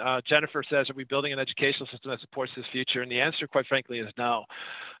question. Jennifer says, are we building an educational system that supports this future? And the answer, quite frankly, is no.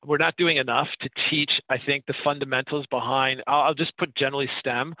 We're not doing enough to teach, I think, the fundamentals behind, I'll just put generally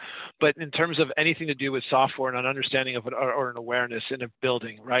STEM, but in terms of anything to do with software and an understanding of it or an awareness in a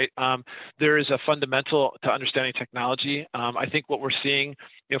building, right? There is a fundamental to understanding technology. I think what we're seeing,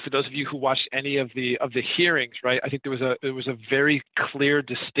 for those of you who watched any of the hearings, right? I think there was a very clear,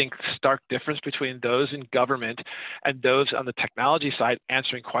 distinct, stark difference between those in government and those on the technology side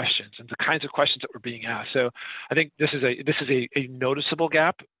answering questions and the kinds of questions that were being asked. So I think this is a noticeable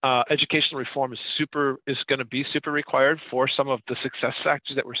gap. Educational reform is going to be super required for some of the success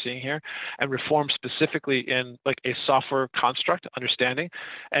factors that we're seeing here, and reform specifically in like a software construct understanding.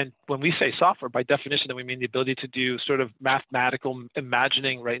 And when we say software, by definition, then we mean the ability to do sort of mathematical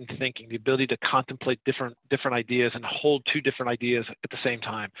imagining, right, and thinking, the ability to contemplate different ideas and hold two different ideas at the same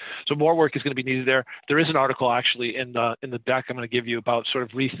time. So more work is going to be needed there. There is an article actually in the deck I'm going to give you about sort of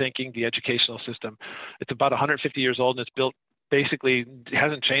rethinking the educational system. It's about 150 years old, and it's built basically, it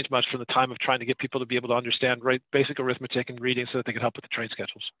hasn't changed much from the time of trying to get people to be able to understand basic arithmetic and reading so that they can help with the train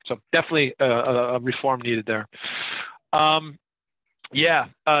schedules. So definitely a reform needed there. Darren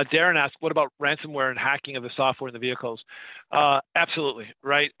asked, what about ransomware and hacking of the software in the vehicles? Absolutely,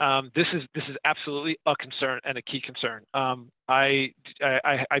 right? This is absolutely a concern and a key concern. I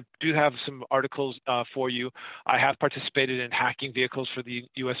do have some articles for you. I have participated in hacking vehicles for the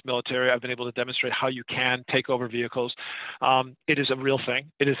U.S. military. I've been able to demonstrate how you can take over vehicles. It is a real thing.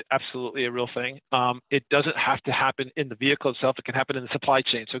 It is absolutely a real thing. It doesn't have to happen in the vehicle itself. It can happen in the supply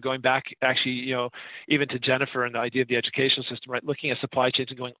chain. So going back, actually, even to Jennifer and the idea of the educational system, right? Looking at supply chains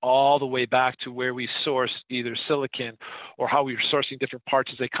and going all the way back to where we source either silicon or how we're sourcing different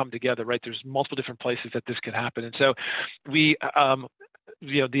parts as they come together, right? There's multiple different places that this can happen. And so we,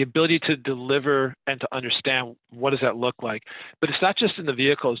 the ability to deliver and to understand what does that look like. But it's not just in the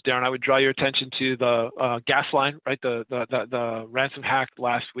vehicles, Darren. I would draw your attention to the gas line, right? The ransom hack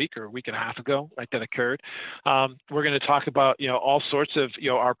last week or a week and a half ago, right, that occurred. We're going to talk about, all sorts of,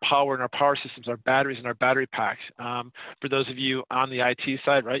 our power and our power systems, our batteries and our battery packs. For those of you on the IT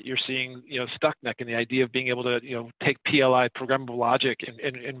side, right, you're seeing, stuckneck and the idea of being able to, take PLI, programmable logic,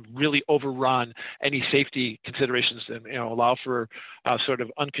 and really overrun any safety considerations and, allow for sort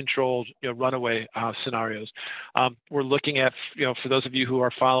of uncontrolled, runaway scenarios. We're looking at, for those of you who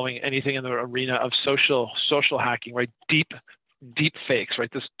are following anything in the arena of social hacking, right? Deep fakes, right?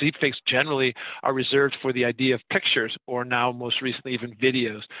 This deep fakes generally are reserved for the idea of pictures, or now most recently even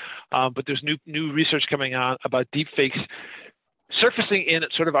videos. But there's new research coming on about deep fakes surfacing in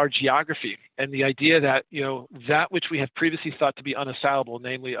sort of our geography, and the idea that, that which we have previously thought to be unassailable,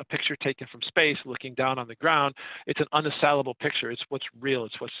 namely a picture taken from space looking down on the ground, it's an unassailable picture. It's what's real.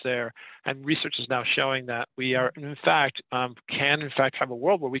 It's what's there. And research is now showing that we are, in fact, can have a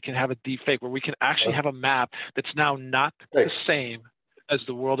world where we can have a deep fake, where we can actually have a map that's now not the same as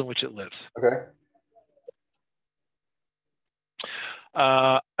the world in which it lives. Okay.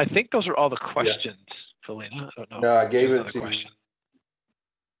 I think those are all the questions, Felina. I don't know. No, I gave it to you.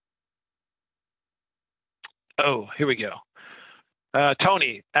 Oh, here we go.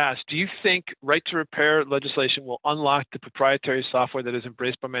 Tony asked, do you think right to repair legislation will unlock the proprietary software that is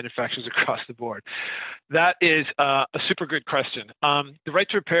embraced by manufacturers across the board? That is a super good question. The right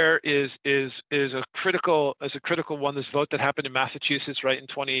to repair is a critical one. This vote that happened in Massachusetts, right, in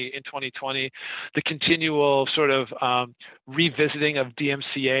 2020, the continual sort of revisiting of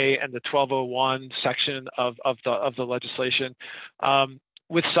DMCA and the 1201 section of the legislation.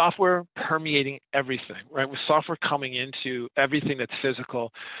 With software permeating everything, right? With software coming into everything that's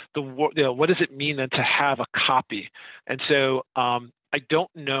physical, what does it mean then to have a copy? And so I don't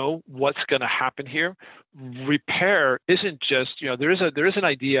know what's going to happen here. Repair isn't just, there is an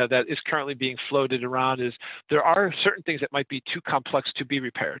idea that is currently being floated around, is there are certain things that might be too complex to be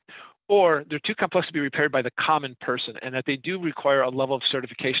repaired, or they're too complex to be repaired by the common person, and that they do require a level of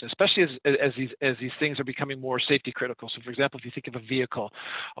certification, especially as these things are becoming more safety critical. So, for example, if you think of a vehicle,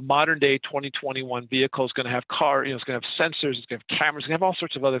 a modern day 2021 vehicle is going to have it's going to have sensors, it's going to have cameras, it's going to have all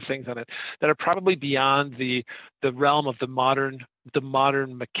sorts of other things on it that are probably beyond the realm of the modern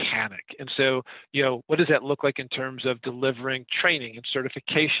mechanic. And so, what does that look like in terms of delivering training and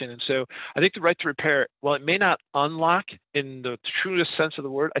certification? And so I think the right to repair, while it may not unlock in the truest sense of the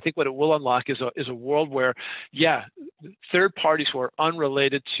word, I think what it will unlock is a world where, third parties who are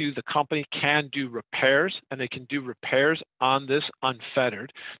unrelated to the company can do repairs, and they can do repairs on this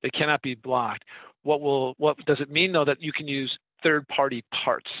unfettered. They cannot be blocked. What does it mean, though, that you can use third-party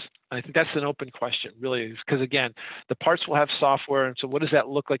parts? I think that's an open question, really, because again, the parts will have software, and so what does that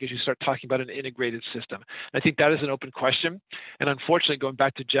look like as you start talking about an integrated system? And I think that is an open question. And unfortunately, going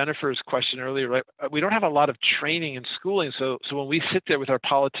back to Jennifer's question earlier, right, we don't have a lot of training and schooling. So when we sit there with our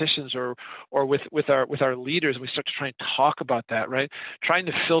politicians or with our leaders, and we start to try and talk about that, right, trying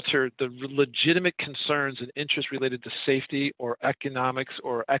to filter the legitimate concerns and interests related to safety or economics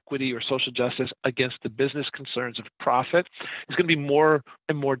or equity or social justice against the business concerns of profit is going to be more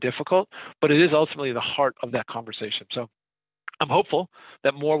and more difficult. But it is ultimately the heart of that conversation. So I'm hopeful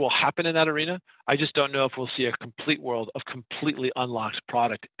that more will happen in that arena. I just don't know if we'll see a complete world of completely unlocked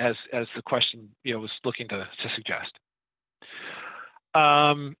product as the question was looking to suggest.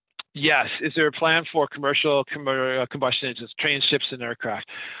 Yes. Is there a plan for commercial combustion engines, trains, ships, and aircraft?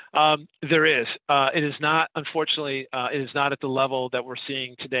 There is. It is not, unfortunately, it is not at the level that we're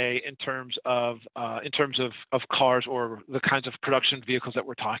seeing today in terms of cars or the kinds of production vehicles that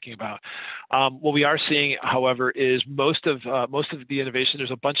we're talking about. What we are seeing, however, is most of the innovation. There's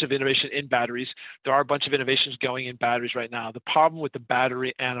a bunch of innovation in batteries. There are a bunch of innovations going in batteries right now. The problem with the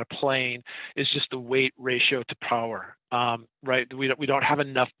battery and a plane is just the weight ratio to power. Right? We don't have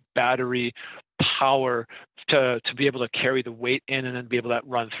enough battery power to be able to carry the weight in and then be able to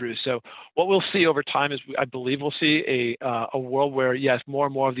run through. So what we'll see over time is, I believe we'll see a world where, yes, more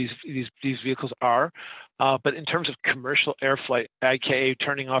and more of these vehicles are. But in terms of commercial air flight, aka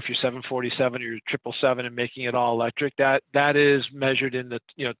turning off your 747 or your 777 and making it all electric, that is measured in the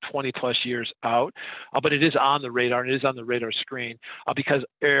 20 plus years out. But it is on the radar, and it is on the radar screen because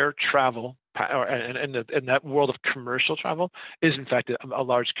air travel and that world of commercial travel is in fact a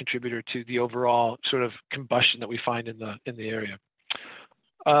large contributor to the overall sort of combustion that we find in the area.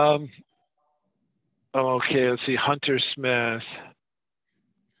 Okay, let's see, Hunter Smith.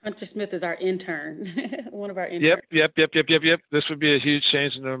 Hunter Smith is our intern, one of our interns. Yep. This would be a huge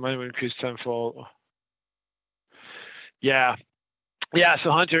change, and the money would increase tenfold. Yeah.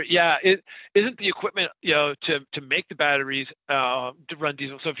 So Hunter, it isn't the equipment, to make the batteries to run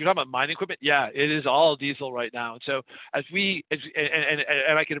diesel. So if you're talking about mining equipment, it is all diesel right now. And so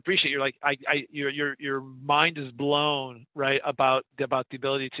and I can appreciate your mind is blown, right, about the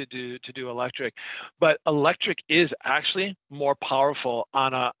ability to do electric, but electric is actually more powerful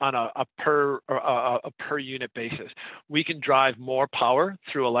on a per unit basis. We can drive more power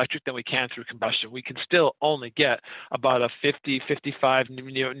through electric than we can through combustion. We can still only get about a 55,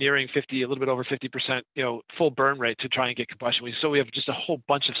 nearing 50, a little bit over 50%, full burn rate to try and get combustion. So we have just a whole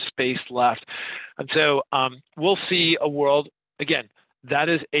bunch of space left. And so we'll see a world, again, that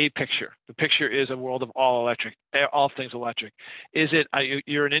is a picture. The picture is a world of all electric, all things electric. Is it,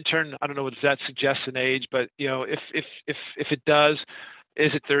 you're an intern, I don't know what that suggests in age, but if it does,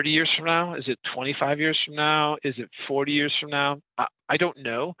 is it 30 years from now? Is it 25 years from now? Is it 40 years from now? I don't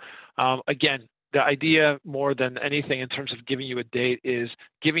know. Again, the idea more than anything in terms of giving you a date is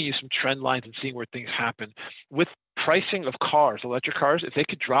giving you some trend lines and seeing where things happen. With pricing of cars, electric cars, if I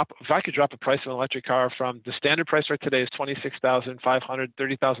could drop a price of an electric car from the standard price right today is $26,500,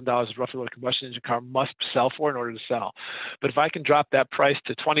 $30,000 is roughly what a combustion engine car must sell for in order to sell. But if I can drop that price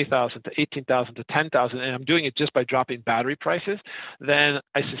to $20,000 to $18,000 to $10,000, and I'm doing it just by dropping battery prices, then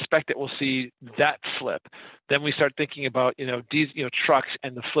I suspect that we'll see that flip. Then we start thinking about these trucks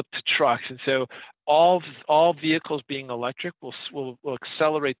and the flip to trucks, and so all vehicles being electric will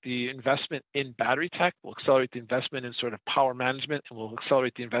accelerate the investment in battery tech, will accelerate the investment in sort of power management, and will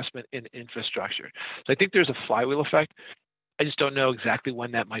accelerate the investment in infrastructure. So I think there's a flywheel effect. I just don't know exactly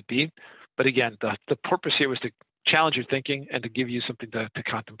when that might be. But again, the purpose here was to challenge your thinking and to give you something to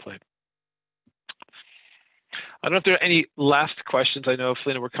contemplate. I don't know if there are any last questions. I know,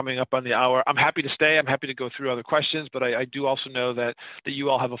 Felina, we're coming up on the hour. I'm happy to stay. I'm happy to go through other questions, but I do also know that you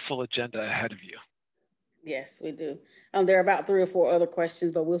all have a full agenda ahead of you. Yes, we do. There are about 3 or 4 other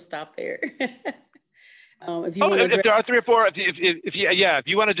questions, but we'll stop there. If you want to, if there are 3 or 4, if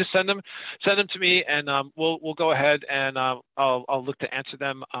you want to just send them to me, and we'll go ahead and I'll look to answer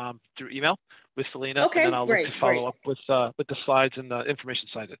them through email with Selena, okay, and then I'll great, look to follow up with the slides and the information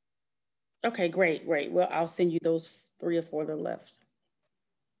cited. Okay, great. Well, I'll send you those 3 or 4 that are left.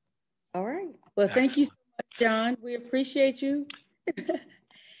 All right. Well, thank you so much, John. We appreciate you.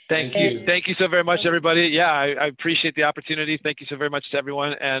 Thank you. Thank you so very much, everybody. Yeah, I appreciate the opportunity. Thank you so very much to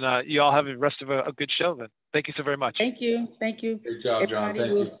everyone. And you all have the rest of a good show then. Thank you so very much. Thank you. Thank you. Good job, John.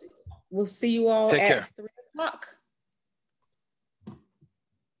 Thank you. We'll see you all at 3 o'clock.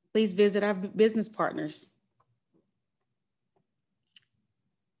 Please visit our business partners.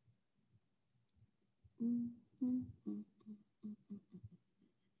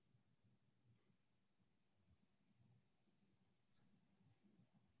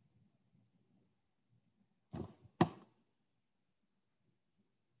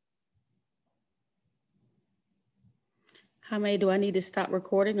 How many do I need to stop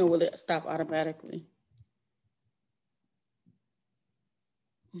recording, or will it stop automatically?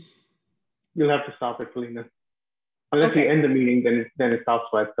 You'll have to stop it, Selena. Unless you end the meeting, then it stops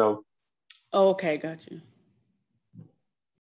by itself. Oh, okay, got you.